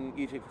put them on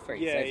YouTube for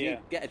free. So if you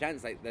get a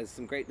chance, like there's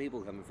some great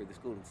people coming through the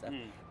school and stuff.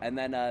 And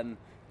then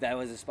there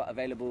was a spot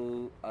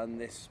available on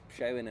this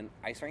show in an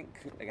ice rink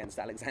against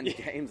Alexander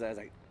James. I was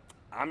like,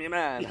 I'm your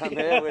man. I'm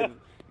here with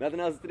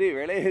nothing else to do,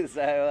 really.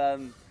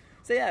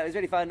 So yeah, it was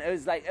really fun. It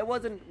was like, it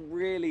wasn't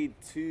really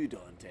too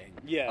daunting.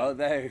 Yeah.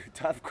 Although,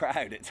 tough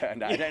crowd, it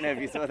turned out. I don't know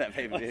if you saw that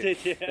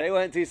pay-per-view. They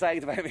weren't too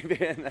psyched about me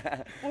being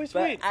there. Well, it's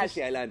but weird,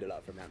 actually, I learned a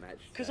lot from that match.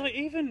 Because I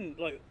even,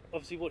 like,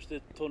 obviously watched the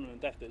Tournament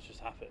of Death that's just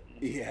happened.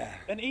 Yeah.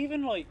 And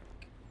even, like,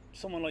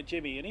 someone like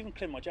Jimmy and even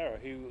Clint Margera,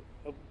 who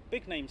are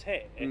big names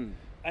here.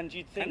 And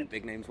you'd think... Kind of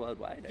big names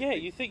worldwide. Yeah,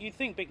 you'd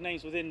think big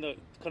names within the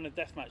kind of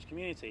deathmatch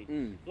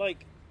community.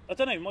 Like... I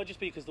don't know, it might just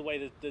be because the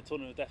way the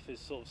Tournament of Death is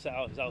sort of set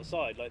out is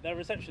outside. Like, their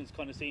receptions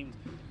kind of seemed,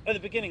 at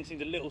the beginning,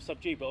 seemed a little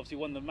subdued, but obviously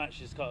when the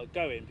matches kind of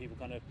going, people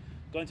kind of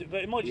go into it.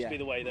 But it might just be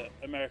the way that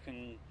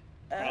American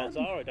crowds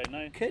are, I don't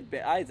know. Could be,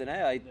 I don't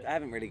know. I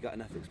haven't really got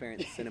enough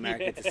experience in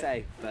America to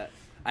say, but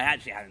I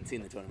actually haven't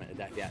seen the Tournament of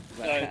Death yet.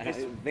 But I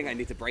think I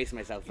need to brace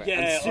myself for it.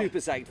 I'm super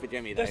psyched for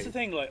Jimmy, though. That's the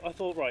thing, like, I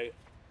thought, right,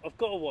 I've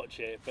got to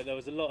watch it, but there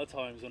was a lot of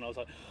times when I was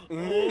like, oh,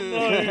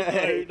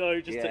 no,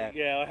 just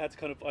I had to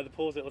kind of either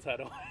pause it or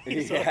turn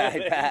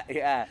away.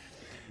 Yeah.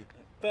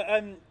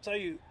 But, so,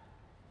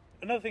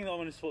 another thing that I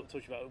want to talk to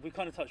you about, we've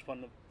kind of touched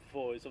upon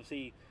before, is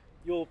obviously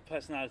your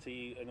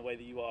personality and the way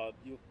that you are,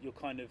 you're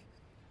kind of,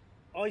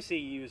 I see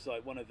you as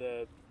like one of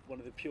the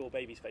pure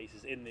baby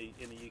faces in the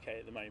UK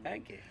at the moment.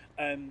 Thank you.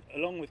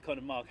 Along with kind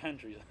of Mark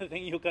Andrews, I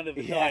think you're kind of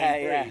a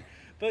dying breed.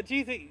 But do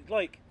you think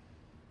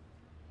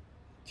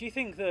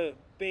that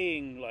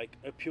being like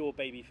a pure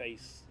baby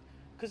face,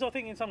 because I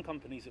think in some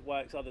companies it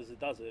works, others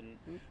it doesn't.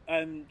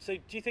 So do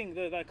you think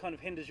that kind of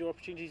hinders your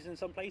opportunities in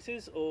some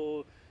places,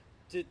 or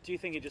do you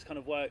think it just kind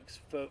of works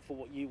for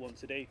what you want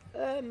to do?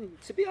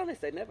 To be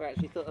honest, I'd never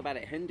actually thought about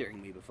it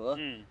hindering me before.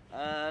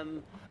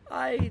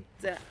 I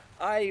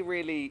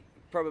really,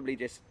 probably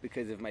just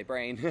because of my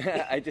brain,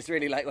 I just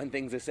really like when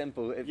things are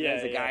simple. If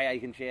there's a guy I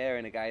can cheer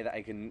and a guy that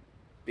I can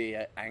be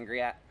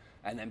angry at,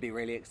 and then be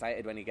really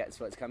excited when he gets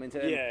what's coming to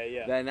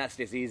him, then that's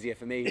just easier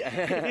for me.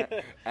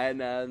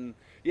 And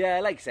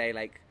like I say,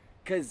 like,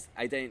 because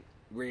I don't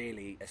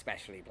really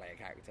especially play a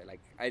character,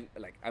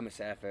 I'm a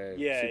surfer,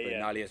 super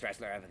gnarliest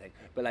wrestler, everything,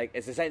 but like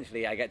it's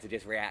essentially I get to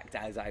just react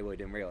as I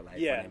would in real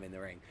life when I'm in the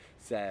ring.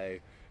 So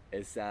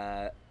it's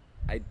I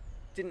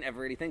didn't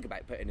ever really think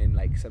about putting in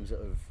like some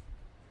sort of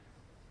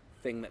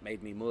thing that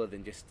made me more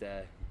than just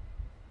a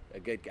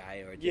good guy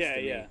or just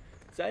a me.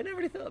 So I never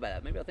really thought about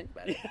that. Maybe I'll think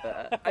about it.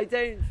 But I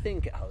don't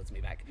think it holds me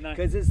back.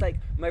 Because it's like,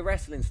 my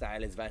wrestling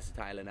style is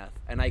versatile enough.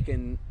 And I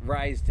can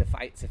rise to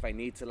fights if I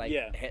need to, like,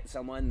 hit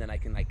someone. Then I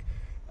can, like,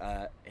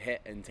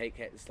 hit and take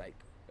hits, like,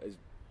 as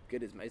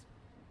good as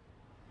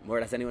more or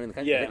less anyone in the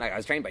country. I think, like, I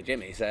was trained by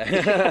Jimmy, so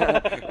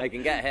I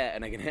can get hit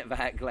and I can hit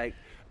back. Like,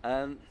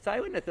 so I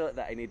wouldn't have thought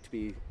that I need to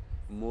be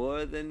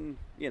more than,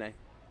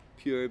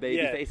 pure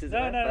baby faces.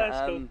 No,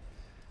 that's cool.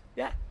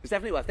 Yeah, it's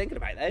definitely worth thinking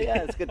about, though. Yeah,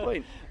 that's a good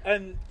point.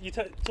 You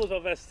talked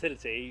about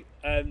versatility.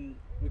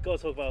 We've got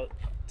to talk about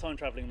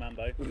time-travelling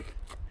Mambo.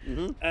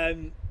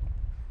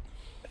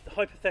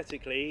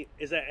 Hypothetically,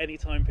 is there any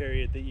time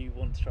period that you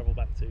want to travel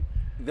back to?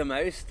 The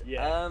most?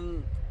 Yeah.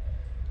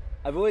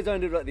 I've always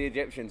wondered what the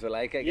Egyptians were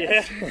like, I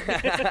guess.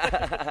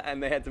 Yeah.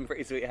 And they had some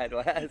pretty sweet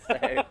headwear, so...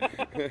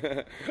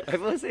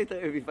 I've also thought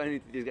it would be funny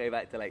to just go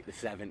back to, like, the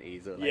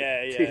 70s or,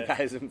 like,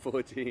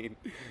 2014.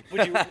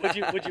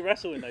 Would you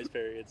wrestle in those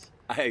periods?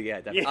 Oh,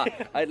 yeah, definitely.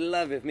 Yeah. I'd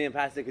love if me and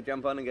Pastor could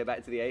jump on and go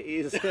back to the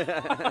 80s.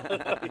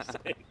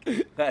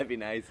 That'd be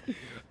nice.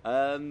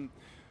 Well,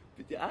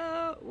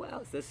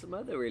 there's some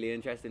other really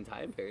interesting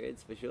time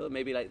periods, for sure.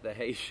 Maybe, like, the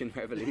Haitian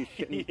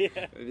Revolution.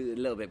 A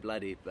little bit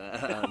bloody,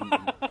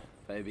 but...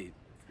 maybe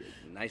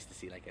nice to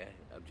see like a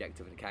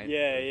objective account.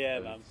 Yeah,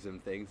 man. of some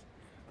things.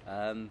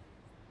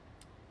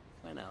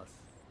 When else?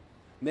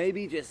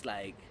 Maybe just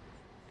like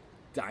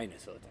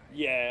dinosaur time.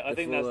 Yeah, I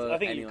think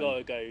you've got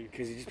to go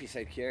because you'd just be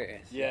so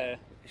curious. Yeah.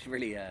 I should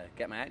really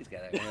get my act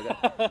together.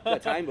 I've got a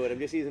time board. I'm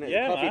just using it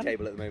as a coffee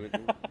table at the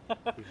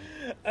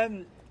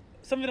moment.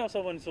 Something else I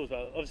want to talk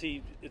about.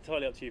 Obviously, it's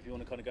entirely up to you if you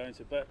want to kind of go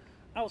into it. But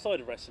outside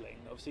of wrestling,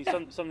 obviously,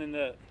 something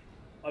that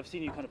I've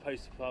seen you kind of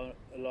post about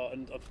a lot,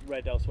 and I've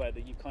read elsewhere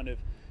that you kind of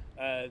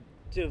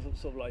do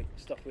sort of like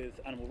stuff with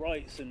animal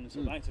rights and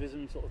sort of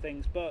activism sort of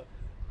things. But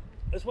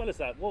as well as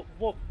that, what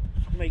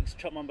makes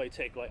Chuck Mumbo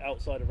tick? Like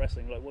outside of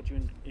wrestling, like what do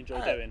you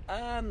enjoy doing?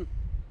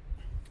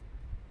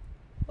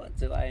 What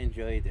do I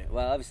enjoy doing?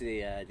 Well,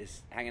 obviously,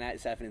 just hanging out,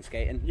 surfing and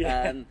skating.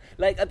 Yeah.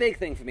 Like a big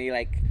thing for me,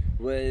 like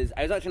was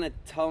I was watching a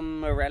Tom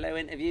Morello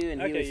interview,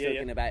 and he was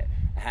talking about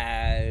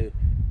how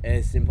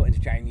it's important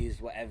to try and use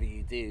whatever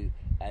you do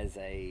as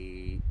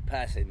a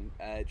person,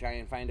 try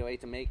and find a way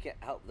to make it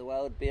help the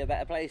world be a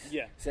better place.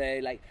 Yeah. So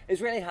like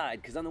it's really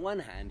hard because on the one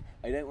hand,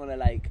 I don't want to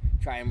like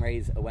try and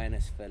raise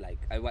awareness for like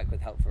I work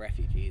with Help for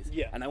Refugees.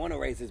 Yeah. And I want to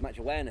raise as much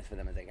awareness for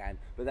them as I can,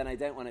 but then I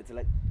don't want it to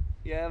look.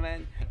 Yeah,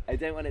 man. I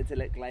don't want it to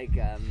look like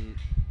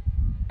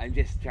I'm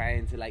just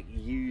trying to like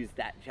use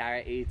that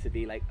charity to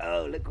be like,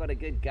 oh, look what a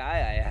good guy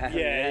I am.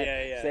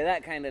 Yeah. So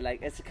that kind of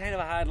like it's kind of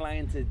a hard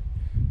line to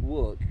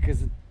walk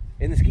because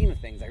in the scheme of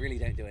things, I really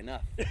don't do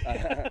enough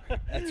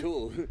at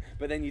all.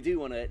 But then you do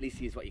want to at least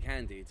use what you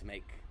can do to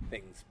make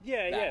things.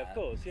 Yeah, of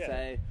course. Yeah.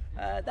 So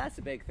that's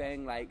a big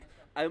thing. Like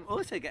I'm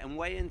also getting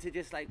way into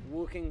just like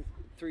walking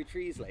through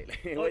trees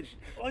lately, which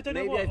I don't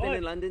know maybe what, I've been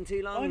in London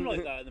too long. I'm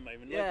like that at the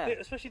moment. Yeah. Like,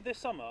 especially this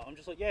summer, I'm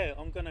just like,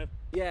 I'm gonna.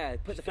 Yeah,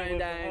 put the just go phone with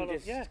down, the-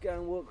 just go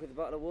and walk with a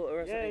bottle of water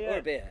or something, Yeah. or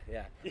a beer.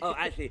 Yeah. Oh,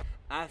 actually,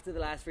 after the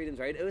last Freedoms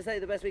Raid, it was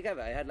like the best week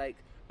ever. I had like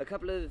a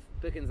couple of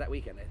bookings that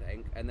weekend, I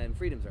think, and then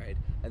Freedoms Raid,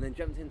 and then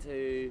jumped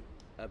into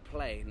a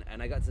plane,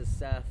 and I got to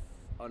surf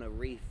on a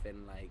reef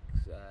in like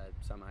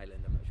some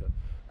island, I'm not sure.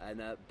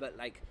 And but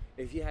like,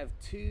 if you have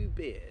 2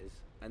 beers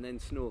and then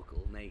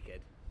snorkel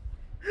naked.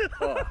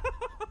 Oh,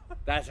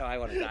 that's how I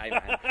want to die,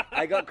 man.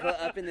 I got caught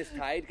up in this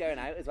tide going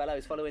out as well. I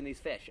was following these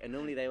fish, and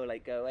normally they will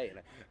like go away,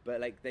 but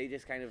like they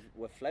just kind of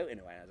were floating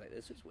away. I was like,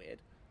 this is weird.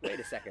 Wait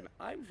a second,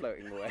 I'm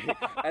floating away.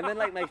 And then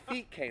like my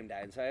feet came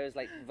down, so I was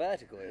like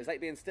vertical. It was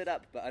like being stood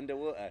up but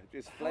underwater,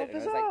 just floating. I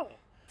was bizarre. like,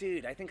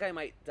 dude, I think I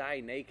might die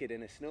naked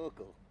in a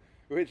snorkel.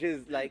 Which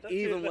is like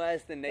even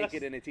worse than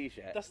naked in a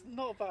t-shirt. That's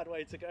not a bad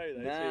way to go,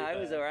 though. Nah, I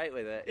was alright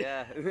with it,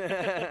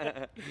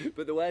 yeah.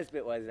 But the worst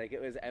bit was like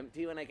it was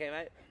empty when I came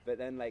out, but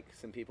then like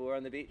some people were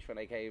on the beach when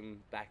I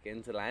came back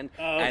into land,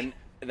 and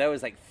there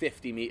was like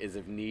 50 meters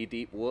of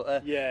knee-deep water.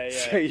 Yeah.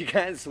 So you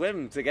can't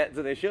swim to get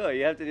to the shore.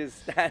 You have to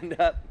just stand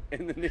up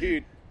in the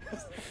nude,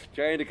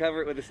 trying to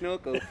cover it with a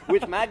snorkel,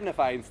 which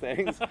magnifies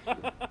things.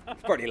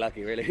 It's pretty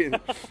lucky, really.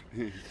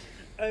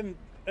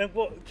 And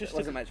what? Just it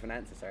wasn't much of an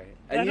answer, sorry.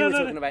 No, And you were no.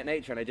 talking about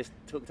nature, and I just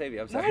talked over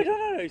you. I'm sorry.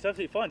 No, it's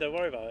absolutely fine. Don't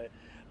worry about it.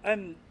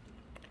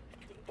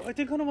 I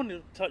did kind of want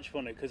to touch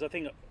upon it because I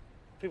think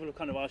people have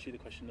kind of asked you the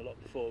question a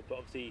lot before, but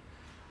obviously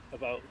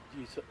about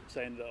you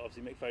saying that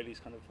obviously Mick Foley's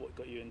kind of what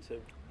got you into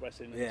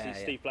wrestling. And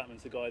obviously Steve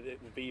Blackman's the guy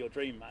that would be your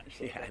dream match.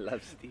 Yeah, I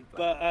love Steve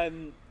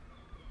Blackman.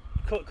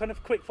 But kind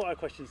of quick fire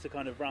questions to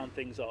kind of round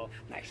things off.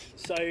 Nice.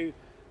 So,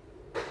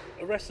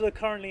 a wrestler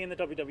currently in the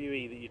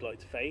WWE that you'd like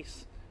to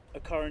face, a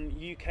current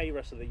UK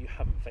wrestler that you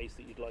haven't faced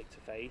that you'd like to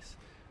face,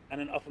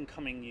 and an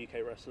up-and-coming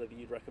UK wrestler that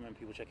you'd recommend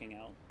people checking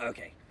out.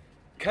 Okay.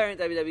 Current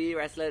WWE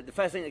wrestler, the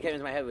first thing that came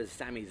into my head was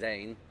Sami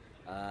Zayn.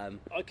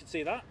 I could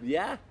see that.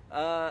 Yeah,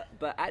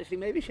 but actually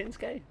maybe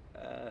Shinsuke.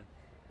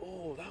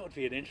 Oh, that would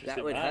be an interesting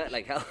That would match. hurt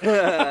like hell.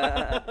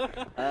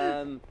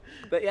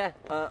 But yeah,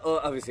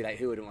 or obviously like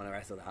who wouldn't want to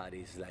wrestle the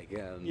Hardys like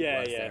whilst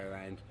they're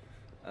around.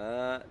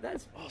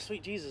 That's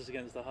Sweet Jesus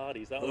against the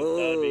Hardys. That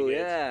would be good.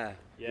 Yeah.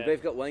 Yeah. We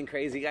both got one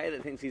crazy guy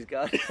that thinks he's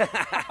God.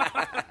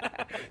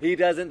 He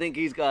doesn't think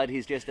he's God.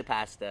 He's just a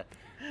pastor.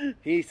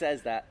 He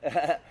says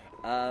that.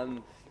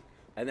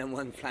 And then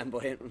one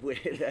flamboyant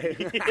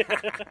weirdo.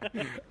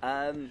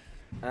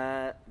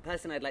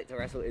 Person I'd like to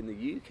wrestle in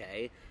the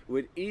UK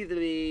would either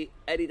be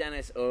Eddie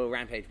Dennis or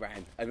Rampage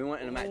Brown. I've been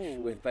wanting a match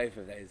with both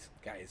of those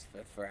guys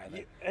for forever.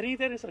 Eddie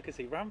Dennis, I could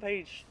see.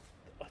 Rampage,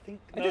 I think.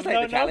 I just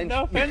like the challenge.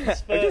 No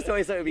offense, but I just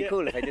always thought it'd be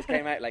cool if I just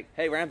came out like,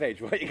 "Hey,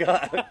 Rampage, what you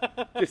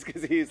got?" Just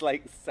because he's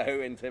like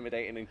so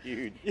intimidating and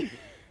huge.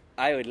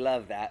 I would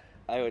love that.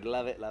 I would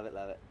love it.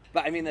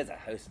 But I mean, there's a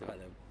host of other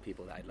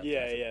people that I'd love to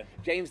wrestle. Yeah.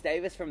 James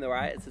Davis from the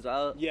Riots as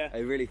well. Yeah. I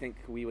really think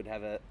we would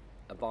have a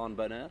barn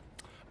burner.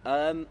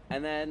 And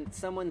then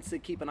someone to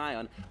keep an eye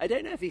on. I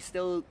don't know if he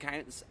still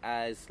counts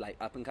as like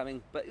up and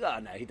coming, but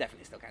no, he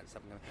definitely still counts as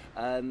up and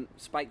coming.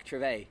 Spike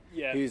Trevay,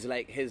 Yeah. who's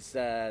like his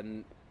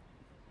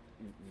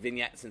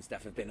vignettes and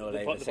stuff have been all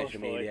The over Bosch social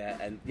boy. media,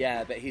 and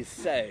yeah, but he's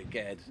so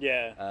good.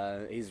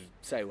 Yeah. He's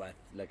so worth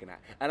looking at.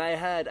 And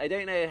I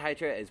don't know how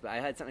true it is, but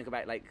I heard something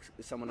about like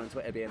someone on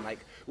Twitter being like,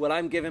 "Well,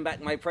 I'm giving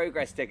back my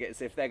progress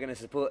tickets if they're going to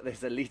support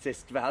this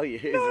elitist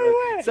values,"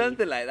 or way.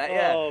 something like that.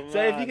 Yeah. Oh,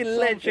 So if man, you can some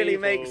literally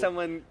make people.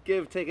 someone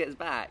give tickets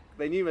back,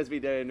 then you must be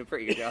doing a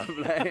pretty good job.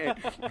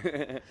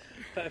 Like-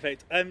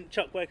 Perfect.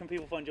 Chuck, where can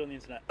people find you on the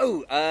internet?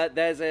 Oh,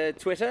 there's a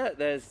Twitter.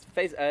 There's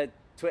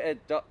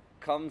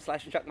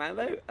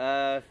twitter.com/ChuckMambo,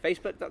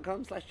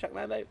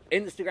 Facebook.com/ChuckMambo,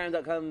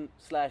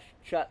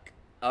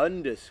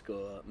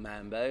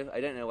 Instagram.com/Chuck_Mambo.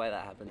 I don't know why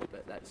that happened,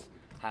 but that's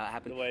how it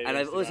happened. The way it And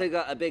is I've to also that.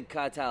 got a big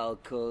cartel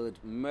called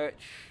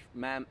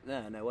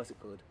what's it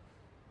called?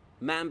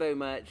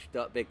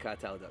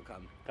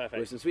 MamboMerch.BigCartel.com. Perfect.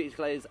 With some sweet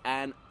clothes,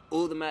 and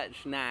all the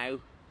merch now,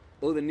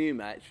 all the new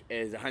merch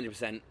is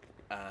 100%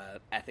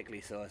 ethically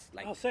sourced,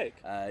 like Oh, sick.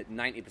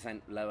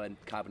 90% lower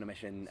carbon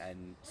emission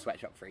and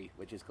sweatshop free,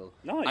 which is cool.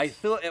 Nice. I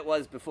thought it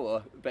was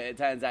before, but it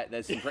turns out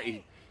there's some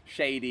pretty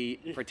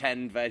shady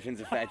pretend versions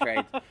of fair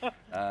trade.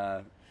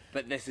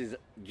 But this is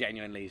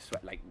genuinely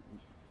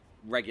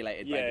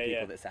regulated by the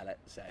people that sell it.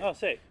 So Oh,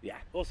 sick. yeah.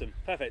 Awesome.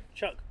 Perfect.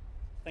 Chuck,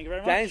 thank you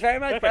very much. Thanks very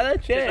much, Perfect. brother.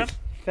 Cheers, Cheers.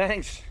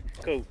 Thanks. man.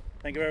 Cool.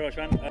 Thank you very much,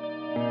 man.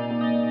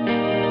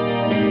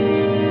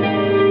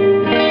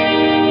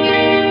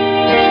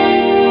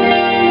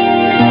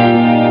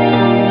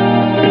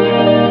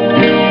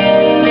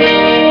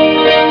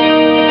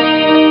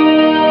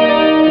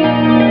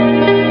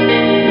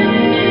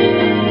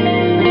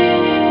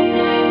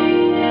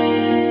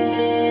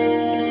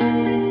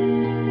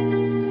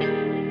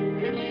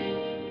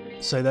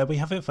 So there we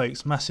have it,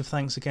 folks. Massive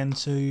thanks again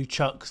to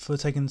Chuck for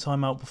taking the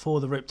time out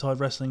before the Riptide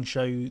Wrestling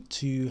show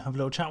to have a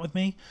little chat with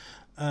me.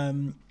 I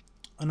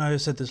know I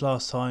said this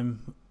last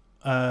time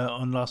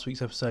on last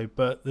week's episode,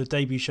 but the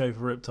debut show for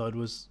Riptide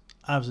was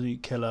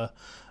absolute killer.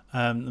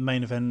 The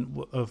main event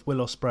of Will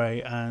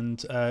Ospreay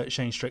and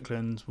Shane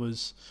Strickland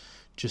was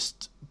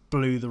just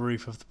blew the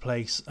roof of the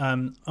place.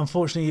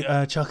 Unfortunately,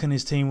 Chuck and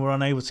his team were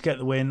unable to get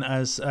the win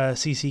as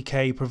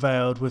CCK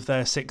prevailed with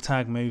their sick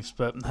tag moves.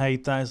 But hey,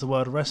 that is the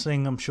world of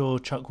wrestling. I'm sure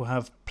Chuck will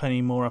have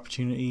plenty more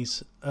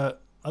opportunities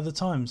other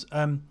times.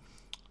 I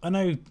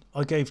know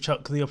I gave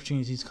Chuck the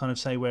opportunity to kind of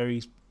say where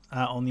he's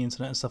at on the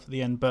internet and stuff at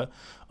the end, but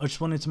I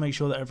just wanted to make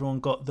sure that everyone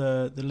got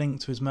the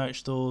link to his merch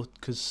store,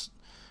 because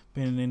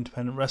being an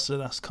independent wrestler,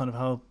 that's kind of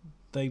how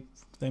they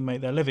make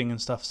their living and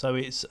stuff. So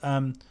it's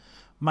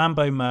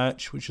Mambo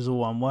Merch, which is all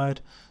one word,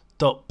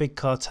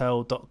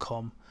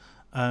 .bigcartel.com.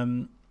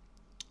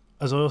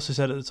 As I also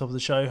said at the top of the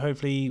show,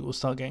 hopefully we'll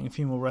start getting a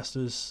few more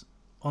wrestlers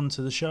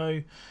onto the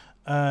show.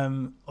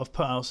 I've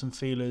put out some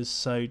feelers,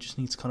 so just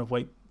need to kind of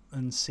wait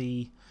and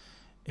see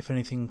if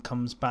anything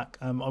comes back.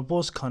 I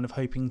was kind of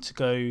hoping to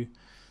go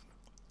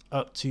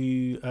up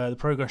to the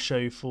Progress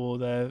show for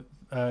their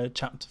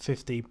chapter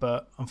 50,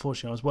 but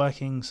unfortunately I was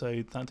working,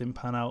 so that didn't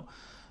pan out.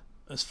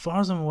 As far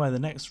as I'm aware, the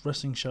next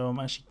wrestling show I'm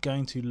actually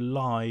going to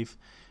live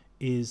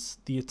is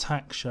the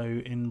Attack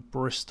show in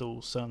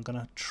Bristol, so I'm going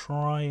to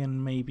try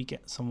and maybe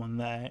get someone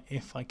there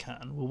if I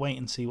can. We'll wait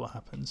and see what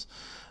happens.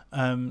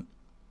 On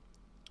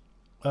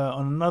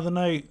another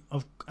note,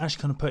 I've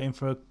actually kind of put in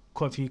for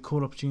quite a few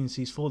cool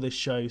opportunities for this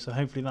show, so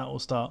hopefully that will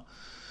start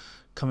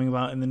coming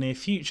about in the near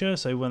future.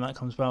 So when that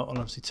comes about, I'll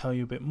obviously tell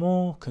you a bit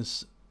more,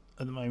 because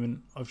at the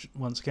moment I've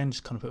once again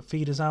just kind of put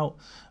feeders out.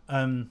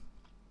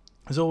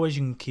 As always,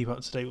 you can keep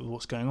up to date with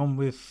what's going on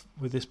with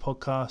this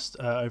podcast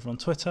over on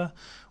Twitter,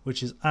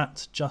 which is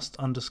at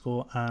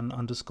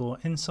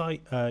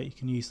 @just_an_insight. You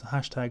can use the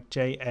hashtag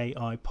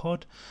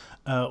JAIPod,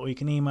 or you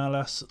can email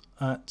us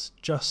at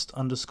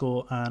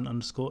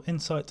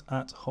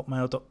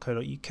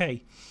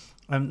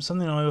just_an_insight@hotmail.co.uk.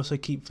 Something I also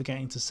keep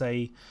forgetting to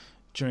say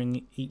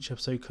during each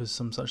episode, because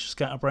I'm such a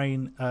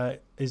scatterbrain,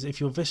 is if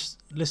you're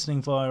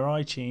listening via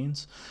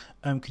iTunes,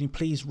 can you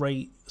please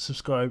rate,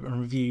 subscribe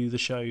and review the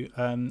show,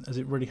 as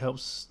it really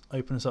helps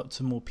open us up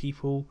to more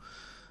people.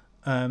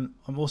 I'm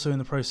also in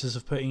the process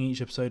of putting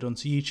each episode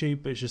onto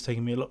YouTube, but it's just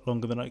taking me a lot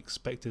longer than I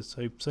expected,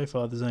 so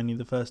far there's only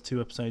the first 2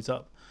 episodes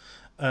up,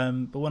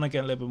 but when I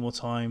get a little bit more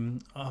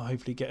time, I'll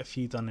hopefully get a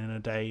few done in a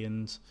day,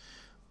 and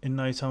in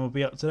no time we'll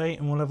be up to date,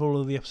 and we'll have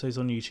all of the episodes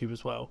on YouTube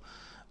as well.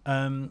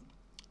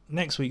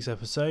 Next week's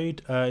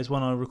episode is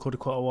one I recorded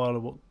quite a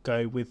while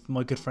ago with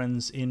my good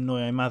friends in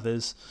Noyo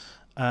Mathers.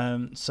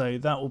 So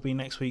that will be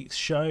next week's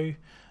show.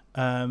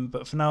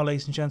 But for now,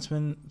 ladies and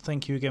gentlemen,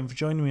 thank you again for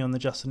joining me on the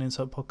Just an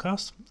Insight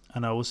podcast,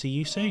 and I will see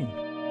you soon.